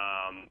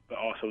 but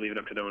also leave it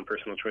up to their own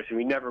personal choice. And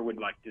we never would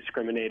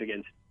discriminate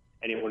against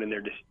anyone in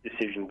their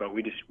decision, but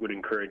we just would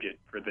encourage it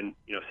for the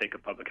sake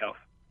of public health.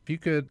 If you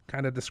could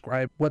kind of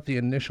describe what the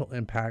initial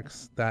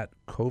impacts that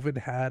COVID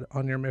had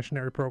on your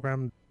missionary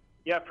program.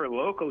 Yeah, for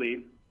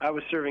locally, I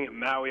was serving at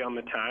Maui on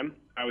the time.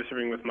 I was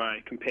serving with my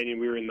companion.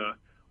 We were in the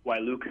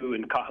Wailuku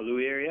and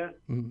Kahului area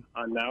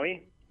on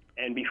Maui.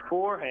 And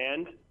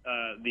beforehand,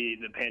 the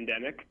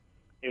pandemic,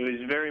 it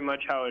was very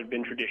much how it had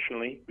been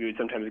traditionally. We would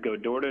sometimes go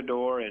door to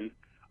door and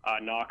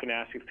knock and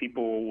ask if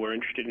people were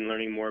interested in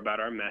learning more about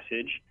our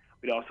message.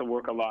 We'd also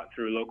work a lot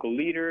through local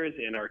leaders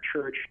in our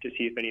church to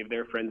see if any of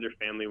their friends or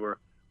family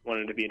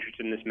wanted to be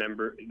interested in this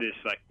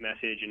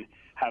message, and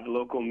have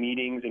local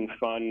meetings and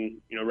fun,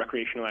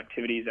 recreational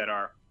activities at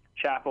our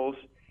chapels,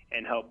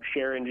 and help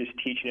share and just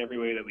teach in every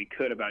way that we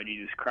could about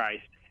Jesus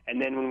Christ.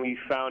 And then when we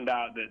found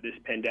out that this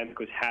pandemic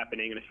was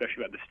happening, and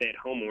especially about the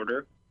stay-at-home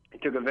order,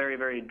 it took a very,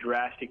 very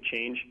drastic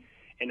change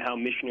in how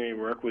missionary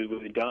work was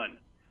done.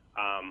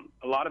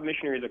 A lot of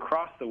missionaries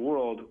across the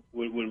world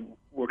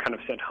were kind of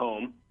sent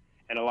home,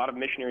 and a lot of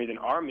missionaries in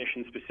our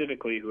mission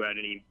specifically who had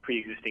any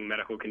pre-existing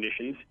medical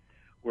conditions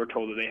were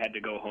told that they had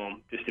to go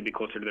home just to be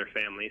closer to their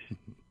families.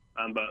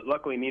 But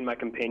luckily, me and my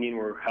companion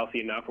were healthy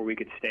enough where we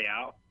could stay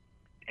out.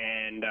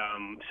 And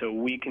so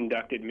we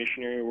conducted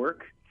missionary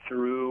work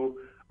through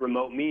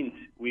remote means.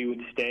 We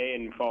would stay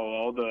and follow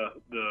all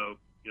the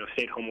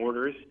stay-at-home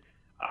orders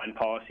and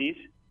policies,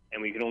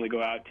 and we could only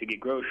go out to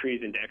get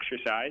groceries and to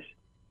exercise.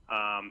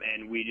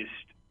 And we just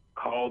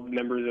called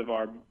members of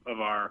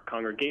our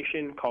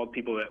congregation, called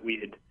people that we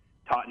had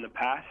taught in the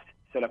past,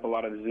 set up a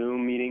lot of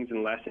Zoom meetings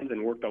and lessons,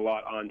 and worked a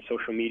lot on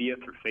social media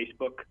through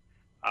Facebook,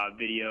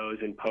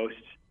 videos and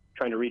posts,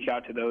 trying to reach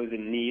out to those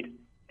in need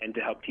and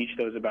to help teach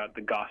those about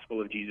the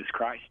gospel of Jesus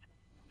Christ.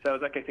 So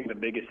that was I think the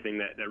biggest thing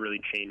that really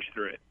changed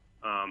through it.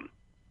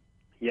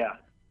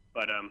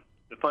 But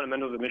the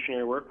fundamentals of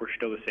missionary work were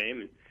still the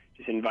same, and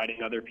just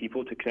inviting other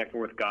people to connect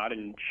more with God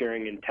and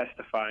sharing and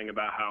testifying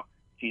about how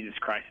Jesus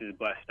Christ has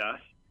blessed us,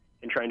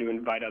 and trying to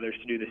invite others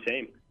to do the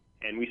same.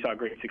 And we saw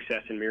great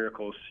success and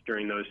miracles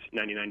during those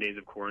 99 days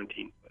of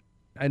quarantine.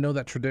 I know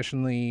that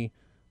traditionally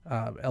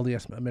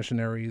LDS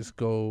missionaries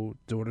go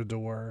door to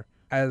door.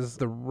 As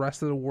the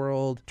rest of the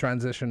world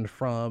transitioned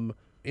from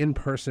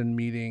in-person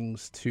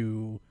meetings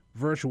to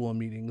virtual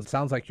meetings, it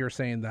sounds like you're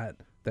saying that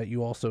that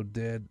you also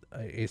did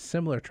a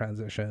similar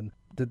transition.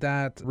 Did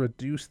that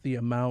reduce the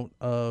amount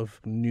of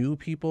new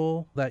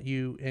people that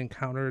you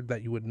encountered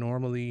that you would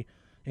normally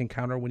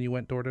encounter when you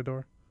went door to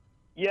door?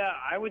 Yeah,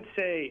 I would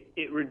say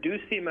it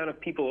reduced the amount of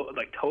people,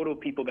 like total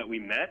people that we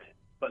met,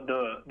 but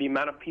the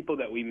amount of people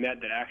that we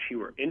met that actually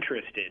were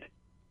interested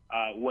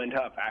went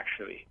up,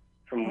 actually,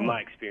 from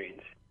my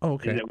experience.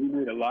 Okay. Is that we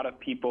meet a lot of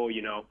people,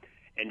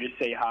 and just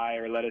say hi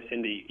or let us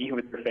into eat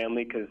with their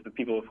family, because the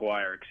people of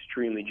Hawaii are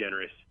extremely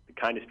generous, the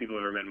kindest people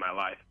I've ever met in my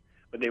life.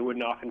 But they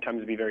wouldn't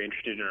oftentimes be very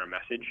interested in our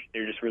message.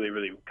 They're just really,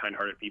 really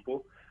kind-hearted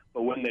people.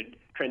 But when the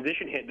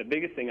transition hit, the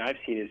biggest thing I've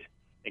seen is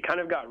they kind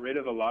of got rid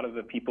of a lot of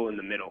the people in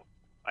the middle,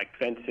 like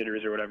fence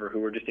sitters or whatever, who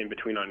were just in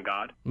between on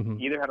God. Mm-hmm.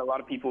 You either had a lot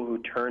of people who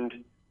turned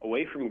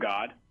away from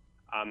God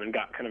and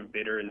got kind of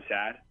bitter and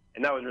sad,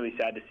 and that was really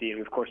sad to see.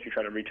 And of course, we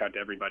try to reach out to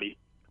everybody.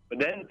 But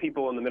then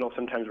people in the middle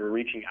sometimes were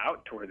reaching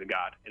out toward the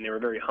God, and they were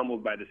very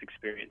humbled by this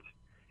experience.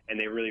 And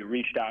they really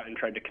reached out and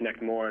tried to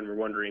connect more, and were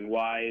wondering,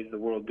 why is the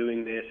world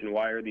doing this, and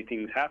why are these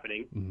things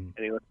happening? Mm-hmm. And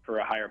they looked for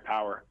a higher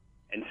power.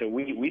 And so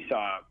we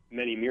saw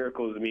many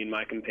miracles, me and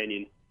my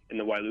companion, in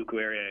the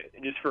Wailuku area.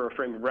 Just for a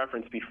frame of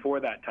reference, before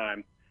that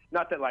time,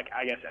 not that,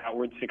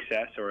 outward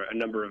success or a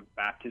number of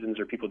baptisms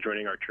or people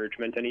joining our church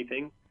meant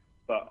anything,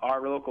 but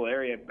our local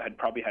area had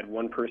probably had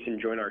one person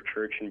join our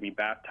church and be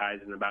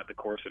baptized in about the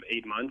course of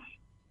 8 months.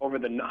 Over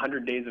the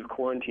 100 days of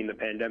quarantine, the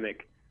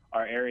pandemic,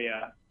 our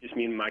area, just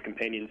me and my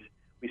companions,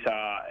 we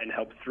saw and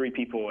helped 3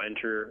 people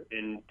enter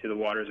into the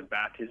waters of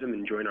baptism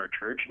and join our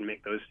church and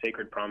make those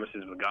sacred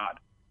promises with God.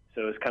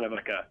 So it's kind of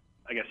like a,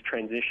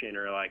 transition,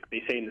 or like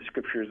they say in the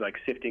scriptures, like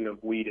sifting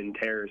of wheat and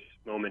tares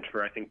moment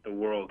for, I think, the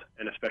world,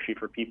 and especially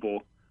for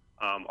people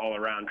all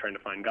around trying to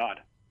find God.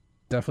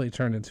 Definitely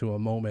turned into a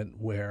moment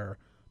where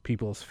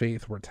people's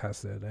faith were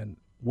tested and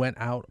went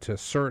out to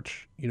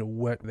search,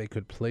 what they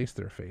could place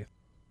their faith.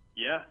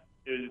 Yeah,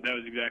 that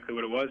was exactly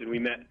what it was. And we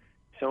met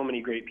so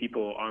many great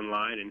people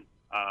online, and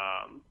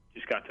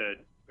just got to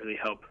really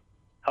help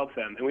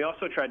them. And we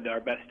also tried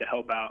our best to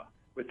help out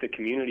with the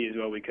community as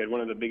well we could.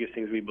 One of the biggest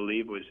things we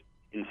believe was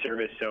in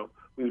service. So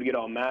we would get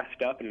all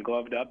masked up and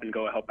gloved up and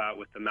go help out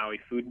with the Maui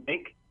Food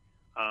Bank.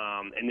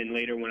 And then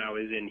later, when I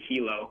was in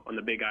Hilo on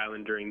the Big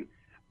Island during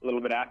a little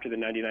bit after the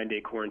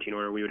 99-day quarantine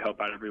order, we would help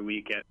out every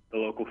week at the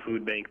local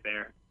food bank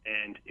there.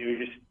 And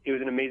it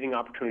was an amazing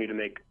opportunity to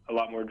make a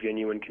lot more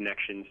genuine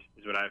connections,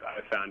 is what I've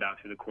found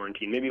out through the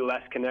quarantine. Maybe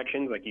less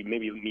connections, like you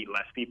maybe meet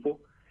less people,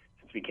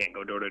 since we can't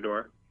go door to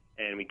door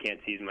and we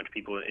can't see as much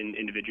people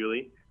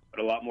individually,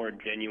 but a lot more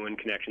genuine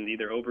connections,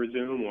 either over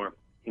Zoom or,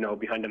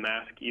 behind a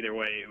mask. Either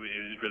way, it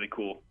was really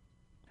cool.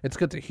 It's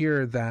good to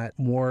hear that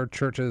more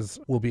churches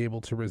will be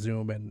able to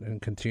resume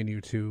and continue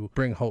to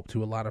bring hope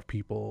to a lot of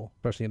people,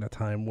 especially in a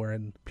time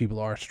wherein people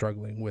are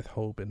struggling with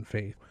hope and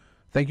faith.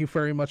 Thank you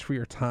very much for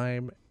your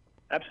time.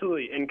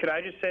 Absolutely. And could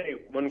I just say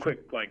one quick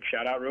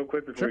shout out real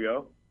quick before we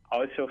go?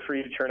 Always feel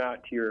free to turn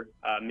out to your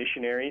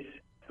missionaries,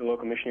 to the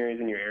local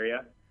missionaries in your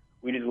area.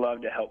 We just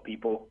love to help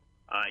people.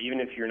 Even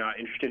if you're not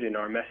interested in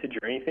our message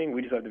or anything,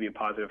 we just love to be a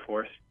positive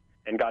force.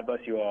 And God bless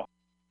you all.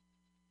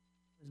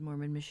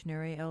 Mormon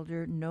missionary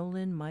elder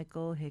Nolan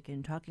Michael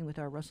Hicken talking with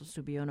our Russell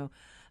Subiono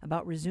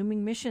about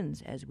resuming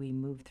missions as we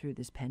move through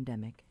this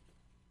pandemic.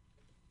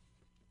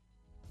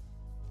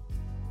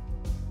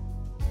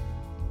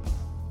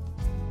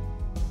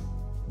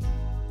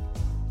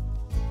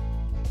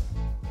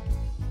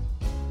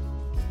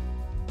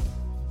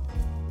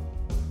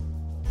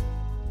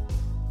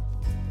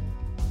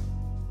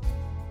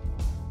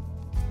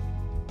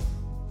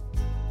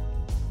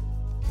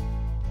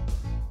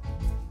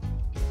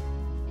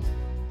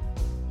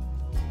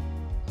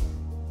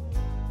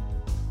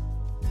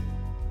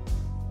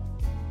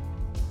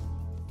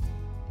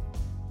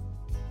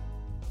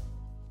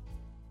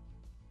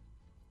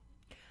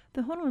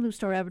 The Honolulu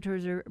Star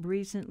Advertiser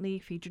recently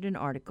featured an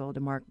article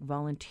to mark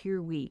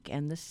Volunteer Week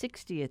and the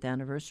 60th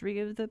anniversary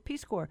of the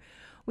Peace Corps.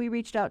 We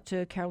reached out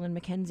to Carolyn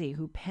McKenzie,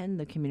 who penned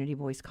the Community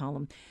Voice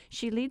column.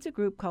 She leads a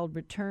group called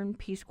Return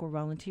Peace Corps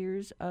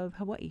Volunteers of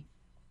Hawaii.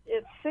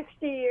 It's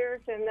 60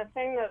 years, and the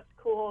thing that's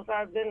cool is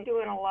I've been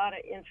doing a lot of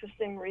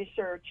interesting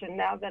research, and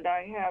now that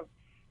I have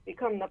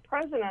become the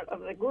president of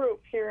the group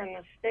here in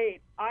the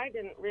state, I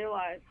didn't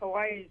realize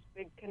Hawaii's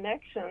big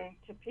connection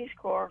to Peace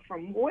Corps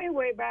from way,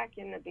 way back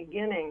in the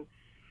beginning.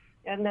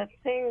 And the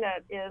thing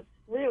that is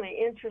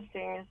really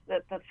interesting is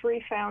that the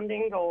 3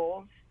 founding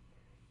goals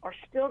are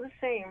still the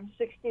same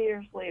 60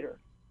 years later.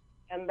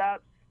 And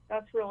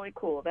that's really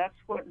cool. That's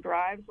what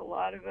drives a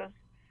lot of us,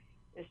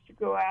 is to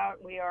go out.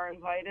 We are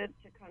invited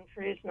to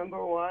countries,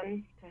 number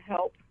one, to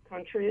help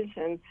countries,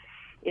 and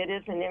it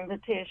is an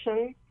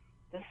invitation.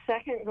 The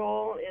second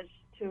goal is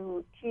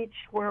to teach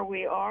where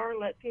we are,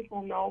 let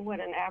people know what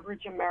an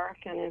average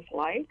American is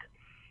like,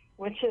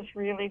 which is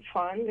really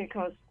fun,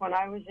 because when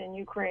I was in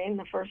Ukraine,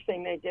 the first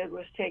thing they did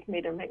was take me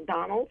to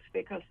McDonald's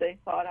because they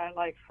thought I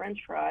liked French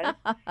fries.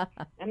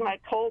 And I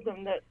told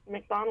them that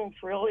McDonald's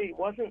really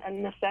wasn't a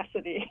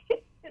necessity.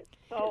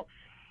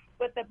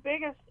 But the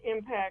biggest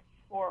impact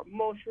for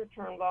most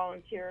return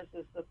volunteers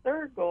is the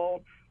third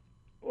goal,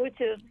 which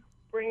is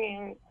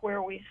bringing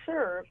where we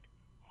served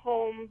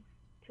home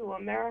to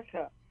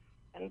America.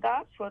 And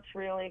that's what's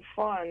really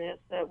fun, is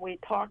that we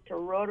talk to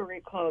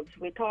Rotary clubs,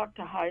 we talk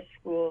to high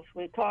schools,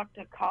 we talk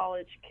to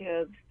college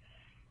kids,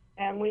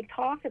 and we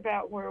talk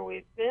about where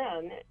we've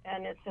been,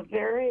 and it's a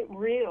very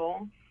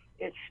real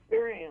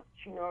experience.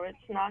 You know, it's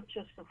not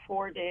just a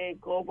 4-day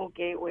Global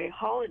Gateway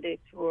holiday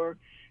tour.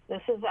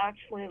 This is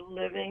actually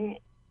living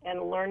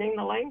and learning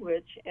the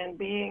language and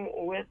being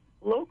with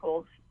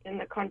locals in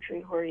the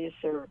country where you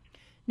serve.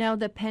 Now,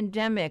 the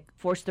pandemic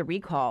forced the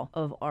recall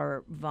of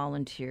our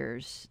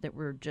volunteers that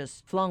were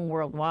just flung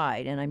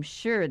worldwide, and I'm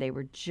sure they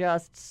were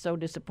just so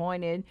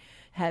disappointed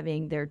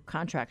having their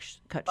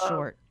contracts cut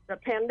short. The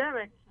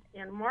pandemic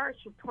in March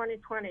of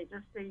 2020,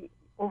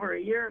 over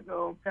a year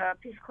ago, the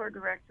Peace Corps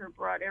director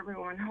brought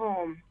everyone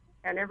home,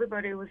 and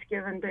everybody was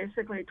given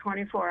basically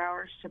 24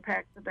 hours to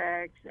pack the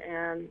bags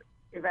and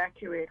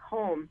evacuate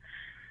home.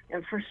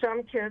 And for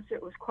some kids,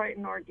 it was quite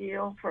an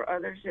ordeal. For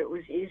others, it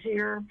was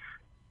easier.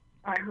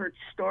 I heard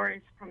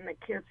stories from the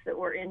kids that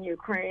were in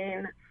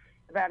Ukraine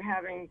about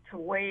having to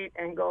wait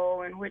and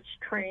go and which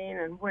train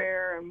and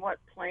where and what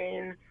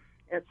plane,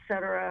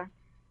 etc.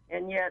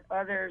 And yet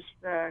others,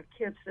 the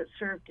kids that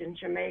served in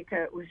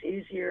Jamaica, it was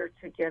easier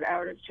to get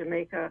out of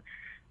Jamaica.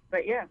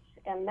 But yes,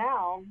 and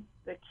now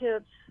the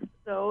kids,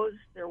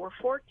 there were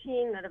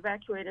 14 that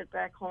evacuated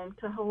back home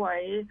to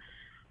Hawaii,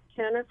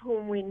 10 of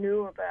whom we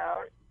knew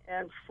about,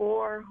 and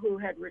 4 who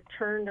had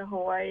returned to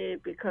Hawaii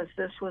because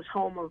this was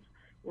home of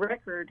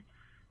record,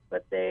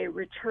 but they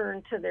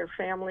returned to their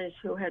families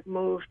who had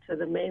moved to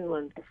the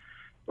mainland.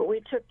 But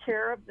we took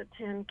care of the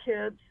 10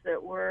 kids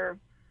that were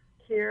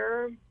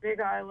here, Big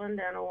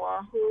Island and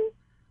Oahu,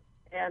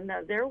 and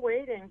they're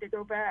waiting to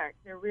go back.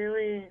 They're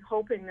really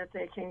hoping that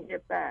they can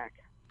get back.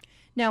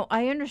 Now,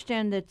 I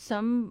understand that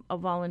some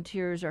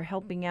volunteers are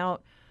helping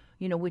out,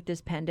 with this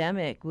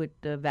pandemic, with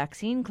the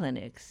vaccine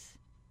clinics.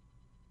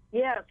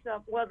 Yes,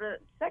 well, the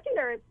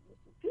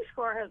Peace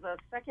Corps has a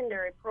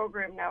secondary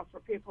program now for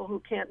people who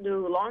can't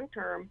do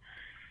long-term.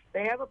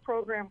 They have a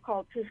program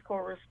called Peace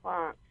Corps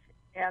Response,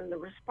 and the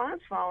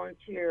response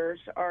volunteers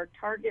are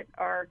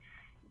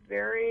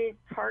very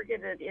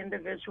targeted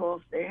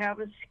individuals. They have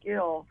a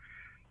skill,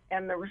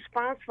 and the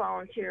response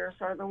volunteers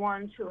are the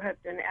ones who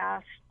have been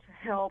asked to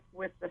help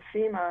with the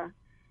FEMA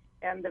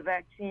and the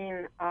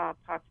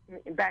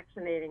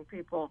vaccinating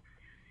people.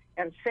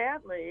 And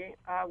sadly,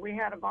 we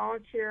had a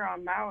volunteer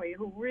on Maui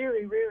who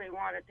really, really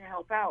wanted to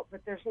help out,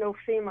 but there's no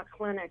FEMA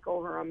clinic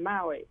over on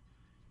Maui.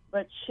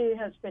 But she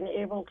has been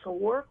able to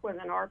work with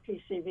an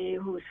RPCV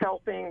who's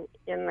helping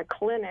in the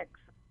clinics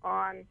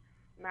on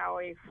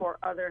Maui for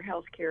other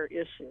healthcare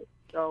issues.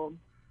 So,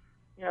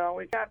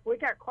 we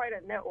got quite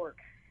a network.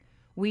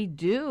 We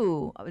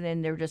do,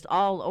 and they're just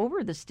all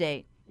over the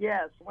state.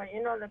 Yes, well,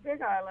 the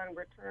Big Island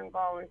return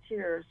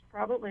volunteers,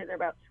 probably there are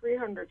about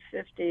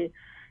 350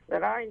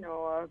 that I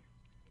know of,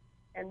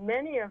 and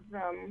many of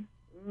them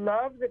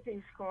love the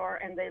Peace Corps,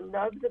 and they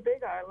love the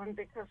Big Island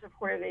because of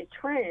where they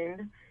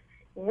trained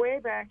way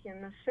back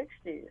in the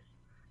 60s.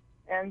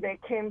 And they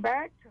came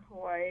back to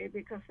Hawaii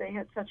because they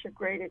had such a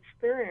great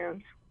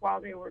experience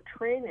while they were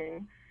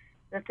training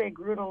that they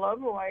grew to love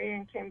Hawaii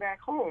and came back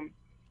home.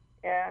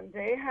 And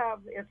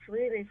it's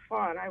really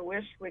fun. I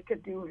wish we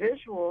could do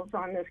visuals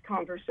on this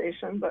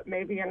conversation, but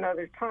maybe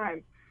another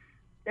time.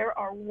 There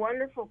are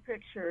wonderful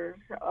pictures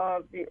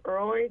of the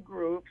early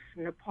groups,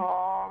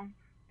 Nepal,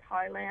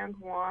 Thailand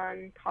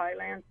 1,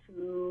 Thailand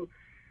 2,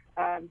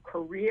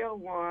 Korea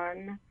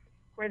 1,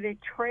 where they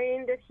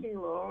trained at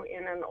Hilo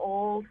in an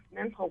old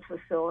mental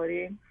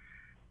facility.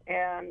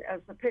 And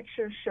as the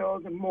pictures show,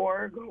 the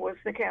morgue was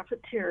the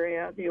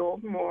cafeteria, the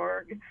old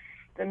morgue.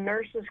 The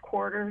nurses'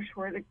 quarters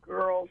were the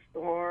girls'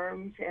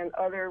 dorms and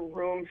other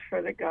rooms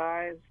for the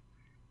guys.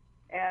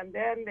 And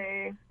then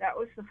that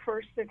was the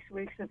first 6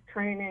 weeks of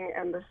training.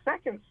 And the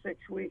second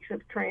 6 weeks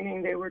of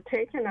training, they were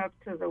taken up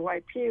to the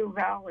Waipiu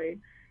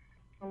Valley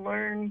to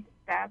learn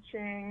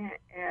thatching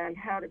and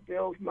how to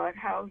build mud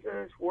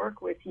houses,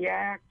 work with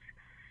yaks,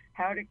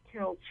 how to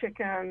kill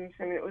chickens.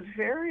 And it was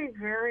very,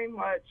 very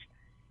much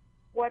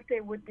what they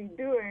would be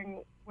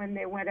doing when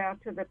they went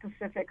out to the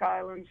Pacific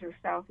Islands or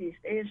Southeast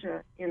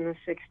Asia in the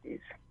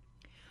 60s.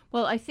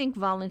 Well, I think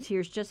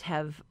volunteers just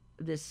have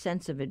this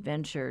sense of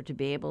adventure to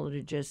be able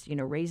to just,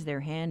 raise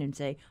their hand and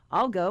say,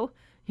 I'll go,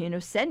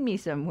 send me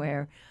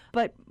somewhere.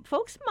 But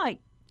folks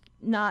might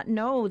not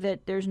know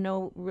that there's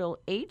no real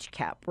age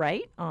cap,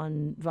 right,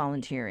 on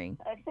volunteering.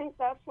 I think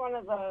that's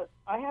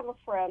I have a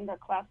friend,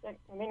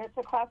 it's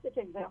a classic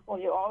example.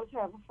 You always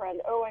have a friend,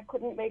 I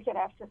couldn't make it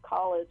after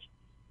college,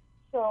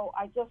 so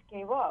I just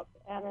gave up.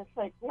 And it's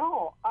like,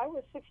 no, I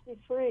was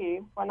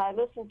 63 when I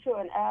listened to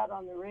an ad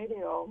on the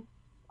radio,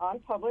 on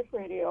public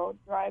radio,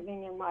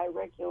 driving in my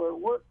regular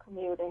work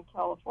commute in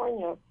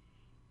California.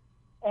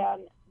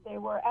 And they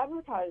were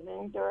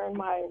advertising during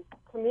my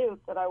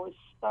commute that I was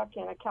stuck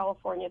in a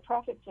California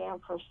traffic jam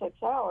for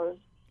 6 hours.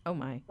 Oh,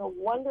 my. The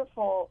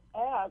wonderful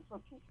ad for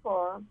Peace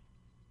Corps.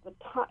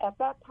 At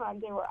that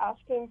time, they were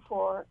asking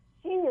for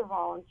senior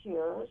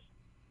volunteers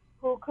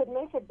who could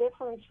make a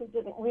difference, who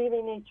didn't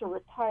really need to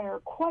retire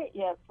quite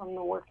yet from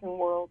the working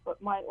world,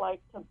 but might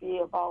like to be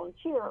a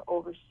volunteer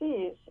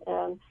overseas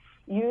and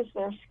use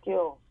their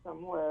skills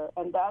somewhere.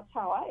 And that's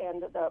how I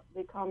ended up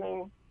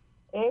becoming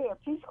a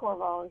Peace Corps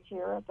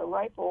volunteer at the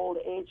ripe old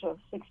age of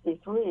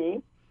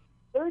 63.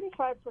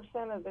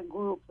 35% of the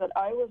group that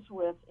I was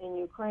with in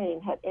Ukraine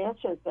had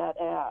answered that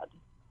ad.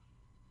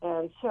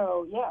 And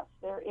so, yes,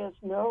 there is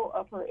no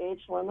upper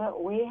age limit.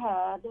 We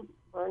had,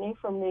 Bernie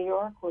from New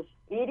York was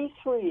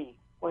 83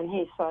 when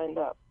he signed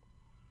up.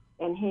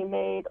 And he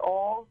made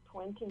all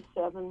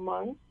 27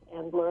 months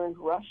and learned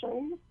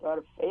Russian, got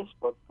a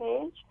Facebook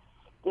page,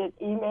 did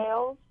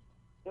emails.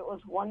 It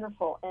was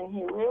wonderful. And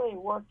he really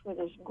worked with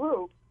his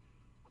group.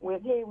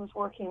 He was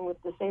working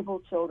with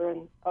disabled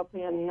children up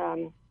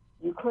in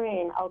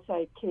Ukraine,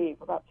 outside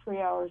Kyiv, about 3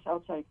 hours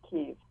outside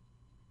Kyiv.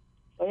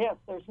 So, yes,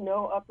 there's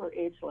no upper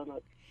age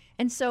limit.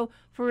 And so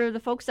for the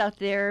folks out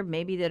there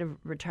maybe that have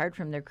retired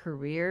from their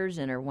careers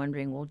and are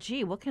wondering, well,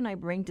 gee, what can I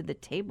bring to the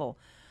table?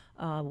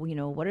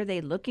 What are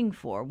they looking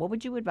for? What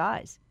would you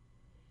advise?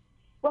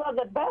 Well,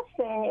 the best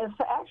thing is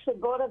to actually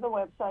go to the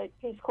website,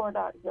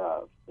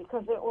 peacecorps.gov,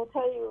 because it will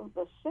tell you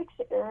the 6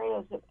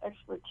 areas of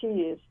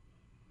expertise,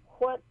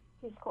 what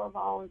Peace Corps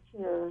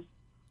volunteers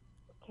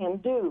can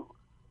do.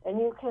 And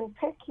you can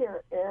pick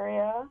your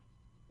area.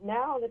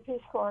 Now the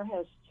Peace Corps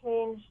has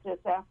changed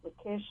its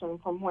application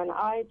from when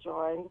I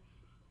joined.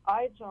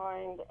 I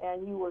joined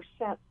and you were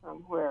sent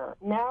somewhere.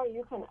 Now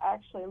you can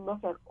actually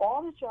look at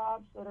all the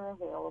jobs that are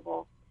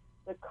available,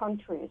 the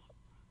countries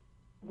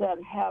that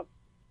have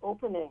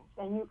openings,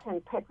 and you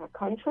can pick a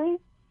country,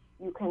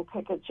 you can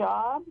pick a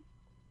job,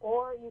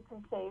 or you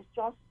can say,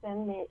 just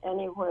send me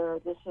anywhere.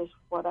 This is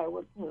what I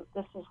would do.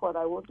 This is what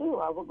I will do.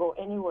 I will go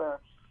anywhere.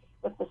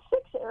 But the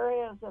 6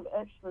 areas of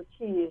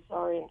expertise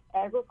are in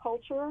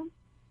agriculture,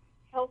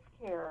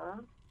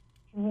 healthcare,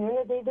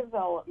 community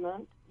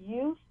development,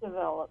 youth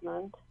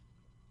development,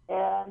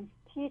 and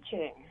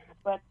teaching.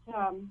 But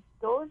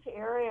those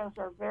areas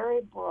are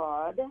very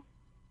broad.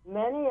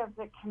 Many of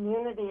the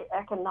community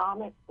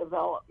economic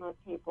development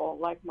people,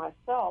 like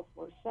myself,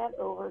 were sent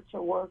over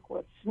to work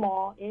with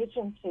small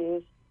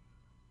agencies,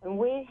 and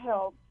we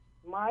helped.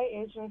 My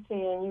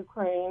agency in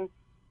Ukraine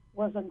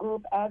was a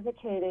group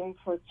advocating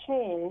for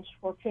change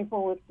for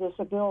people with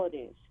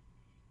disabilities.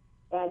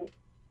 And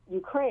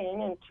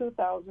Ukraine in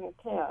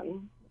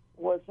 2010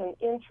 was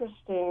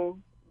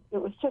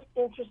it was just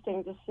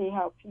interesting to see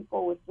how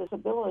people with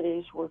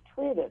disabilities were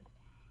treated.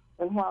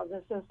 And while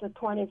this is the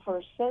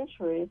 21st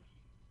century,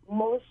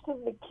 most of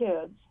the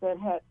kids that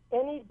had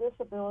any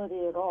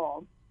disability at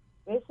all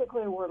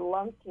basically were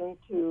lumped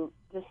into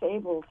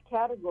disabled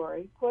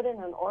category, put in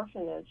an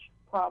orphanage,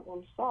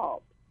 problem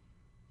solved.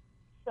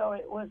 So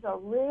it was a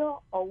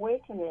real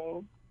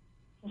awakening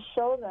to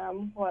show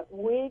them what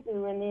we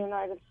do in the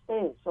United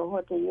States or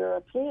what the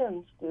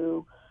Europeans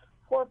do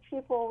for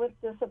people with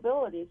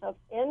disabilities, of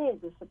any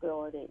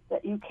disability,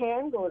 that you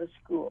can go to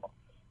school,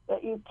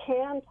 that you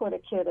can put a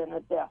kid in a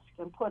desk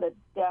and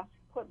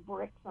put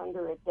bricks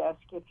under a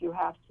desk if you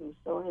have to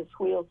so his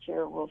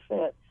wheelchair will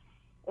fit.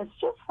 It's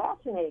just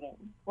fascinating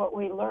what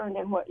we learned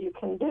and what you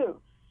can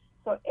do.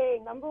 So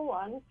number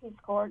 1,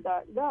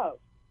 peacecorps.gov.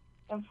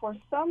 And for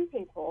some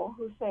people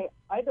who say,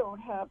 I don't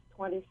have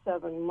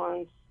 27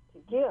 months to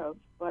give,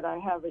 but I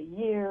have a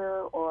year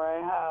or I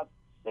have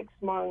 6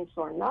 months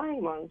or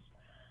 9 months,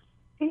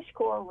 Peace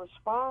Corps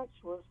Response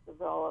was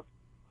developed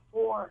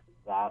for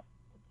that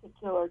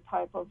particular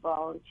type of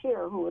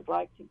volunteer who would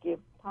like to give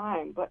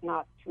time but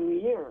not 2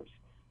 years.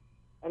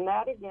 And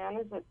that, again,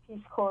 is at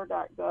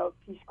peacecorps.gov,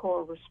 Peace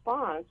Corps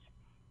Response.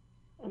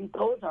 And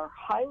those are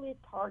highly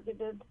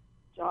targeted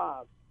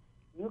jobs.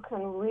 You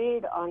can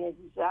read on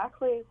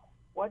exactly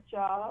what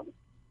job,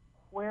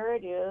 where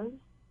it is,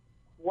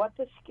 what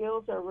the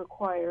skills are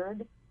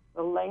required,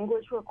 the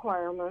language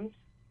requirements.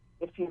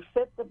 If you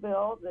fit the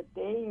bill, the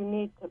day you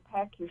need to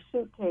pack your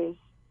suitcase,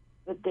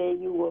 the day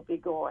you will be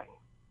going.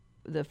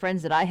 The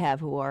friends that I have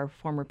who are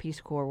former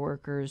Peace Corps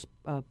workers,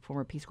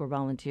 former Peace Corps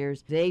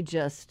volunteers, they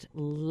just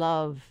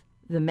love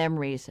the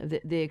memories of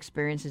the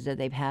experiences that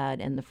they've had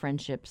and the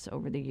friendships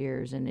over the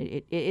years. And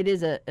it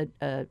is a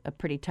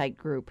pretty tight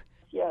group.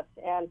 Yes,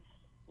 and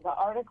the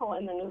article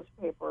in the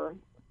newspaper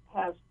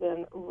has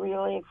been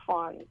really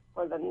fun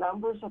for the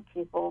numbers of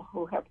people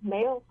who have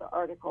mailed the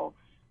article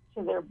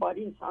to their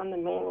buddies on the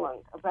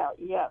mainland about,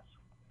 yes,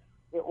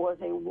 it was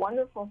a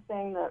wonderful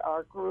thing that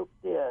our group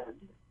did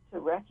to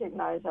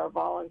recognize our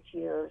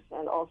volunteers,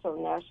 and also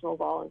National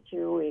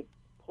Volunteer Week,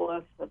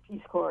 plus the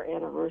Peace Corps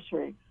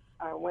anniversary.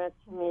 I went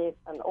to meet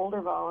an older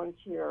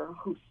volunteer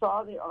who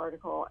saw the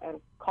article and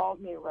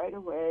called me right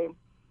away.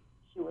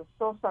 She was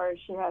so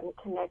sorry she hadn't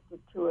connected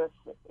to us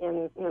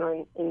in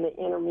the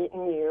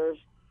intermittent years,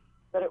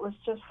 but it was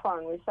just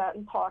fun. We sat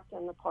and talked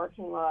in the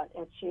parking lot,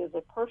 and she is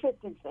a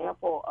perfect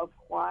example of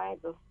why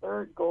the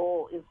third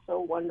goal is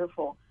so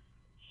wonderful.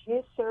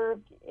 She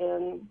served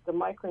in the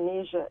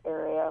Micronesia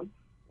area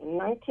in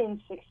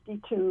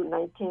 1962,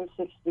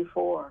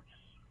 1964.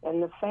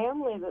 And the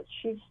family that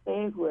she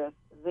stayed with,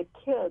 the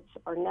kids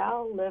are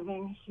now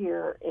living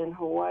here in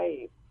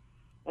Hawaii.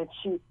 And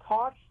she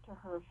talks to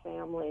her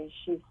family.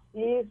 She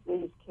sees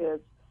these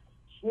kids.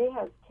 She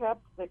has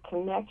kept the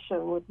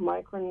connection with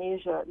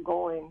Micronesia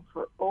going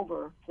for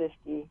over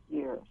 50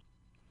 years.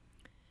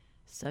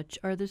 Such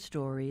are the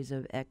stories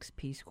of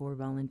ex-Peace Corps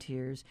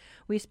volunteers.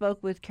 We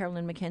spoke with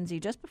Carolyn McKenzie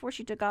just before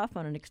she took off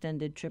on an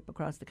extended trip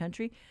across the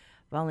country.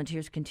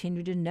 Volunteers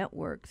continue to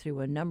network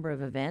through a number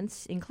of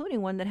events,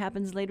 including one that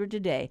happens later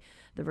today.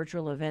 The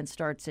virtual event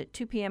starts at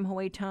 2 p.m.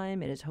 Hawaii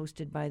time. It is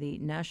hosted by the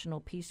National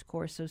Peace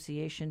Corps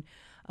Association.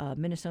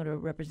 Minnesota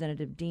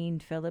Representative Dean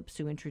Phillips,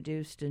 who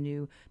introduced a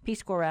new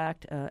Peace Corps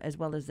Act, as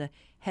well as the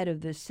head of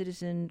the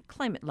Citizen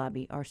Climate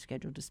Lobby, are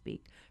scheduled to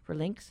speak. For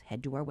links,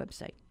 head to our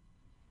website.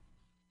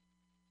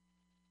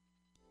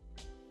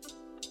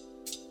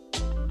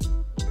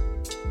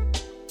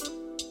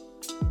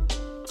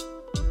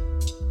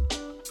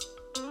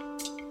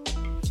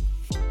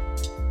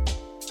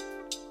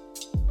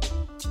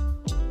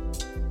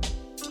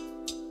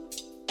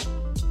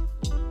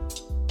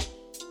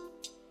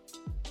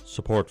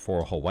 Support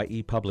for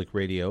Hawaii Public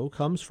Radio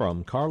comes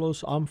from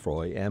Carlos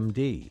Omfroy,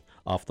 M.D.,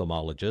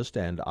 ophthalmologist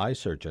and eye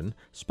surgeon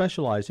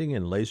specializing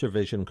in laser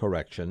vision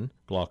correction,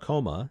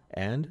 glaucoma,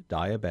 and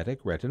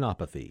diabetic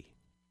retinopathy.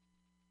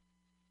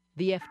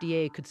 The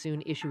FDA could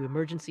soon issue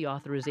emergency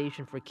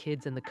authorization for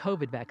kids in the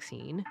COVID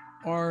vaccine.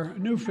 Our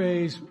new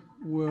phase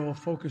will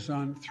focus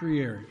on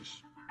 3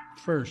 areas.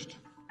 First,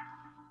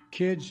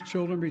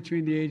 children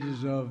between the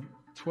ages of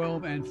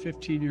 12 and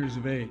 15 years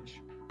of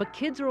age. But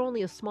kids are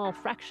only a small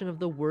fraction of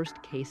the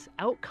worst-case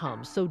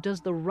outcomes. So does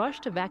the rush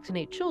to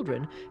vaccinate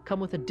children come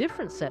with a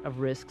different set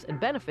of risks and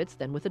benefits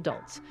than with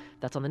adults?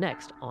 That's on the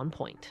next On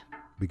Point.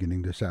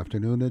 Beginning this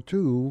afternoon at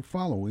 2,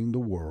 Following the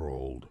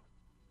World.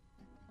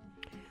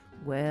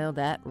 Well,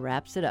 that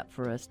wraps it up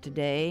for us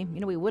today.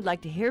 We would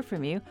like to hear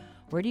from you.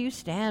 Where do you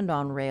stand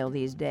on rail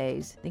these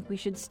days? Think we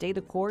should stay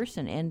the course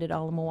and end at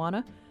Ala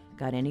Moana?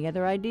 Got any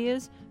other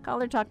ideas?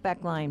 Call our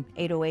talkback line,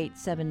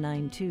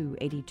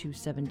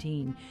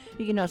 808-792-8217.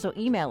 You can also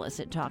email us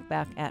at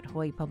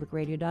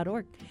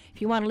talkback@hawaiipublicradio.org.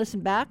 If you want to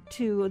listen back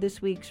to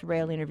this week's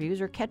rail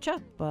interviews or catch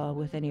up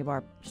with any of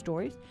our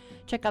stories,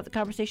 check out the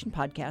Conversation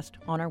podcast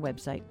on our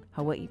website,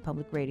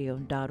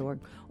 hawaiipublicradio.org,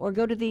 or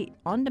go to the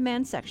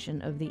on-demand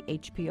section of the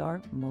HPR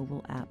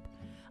mobile app.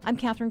 I'm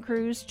Catherine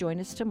Cruz.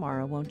 Join us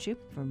tomorrow, won't you,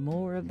 for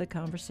more of the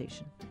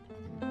conversation.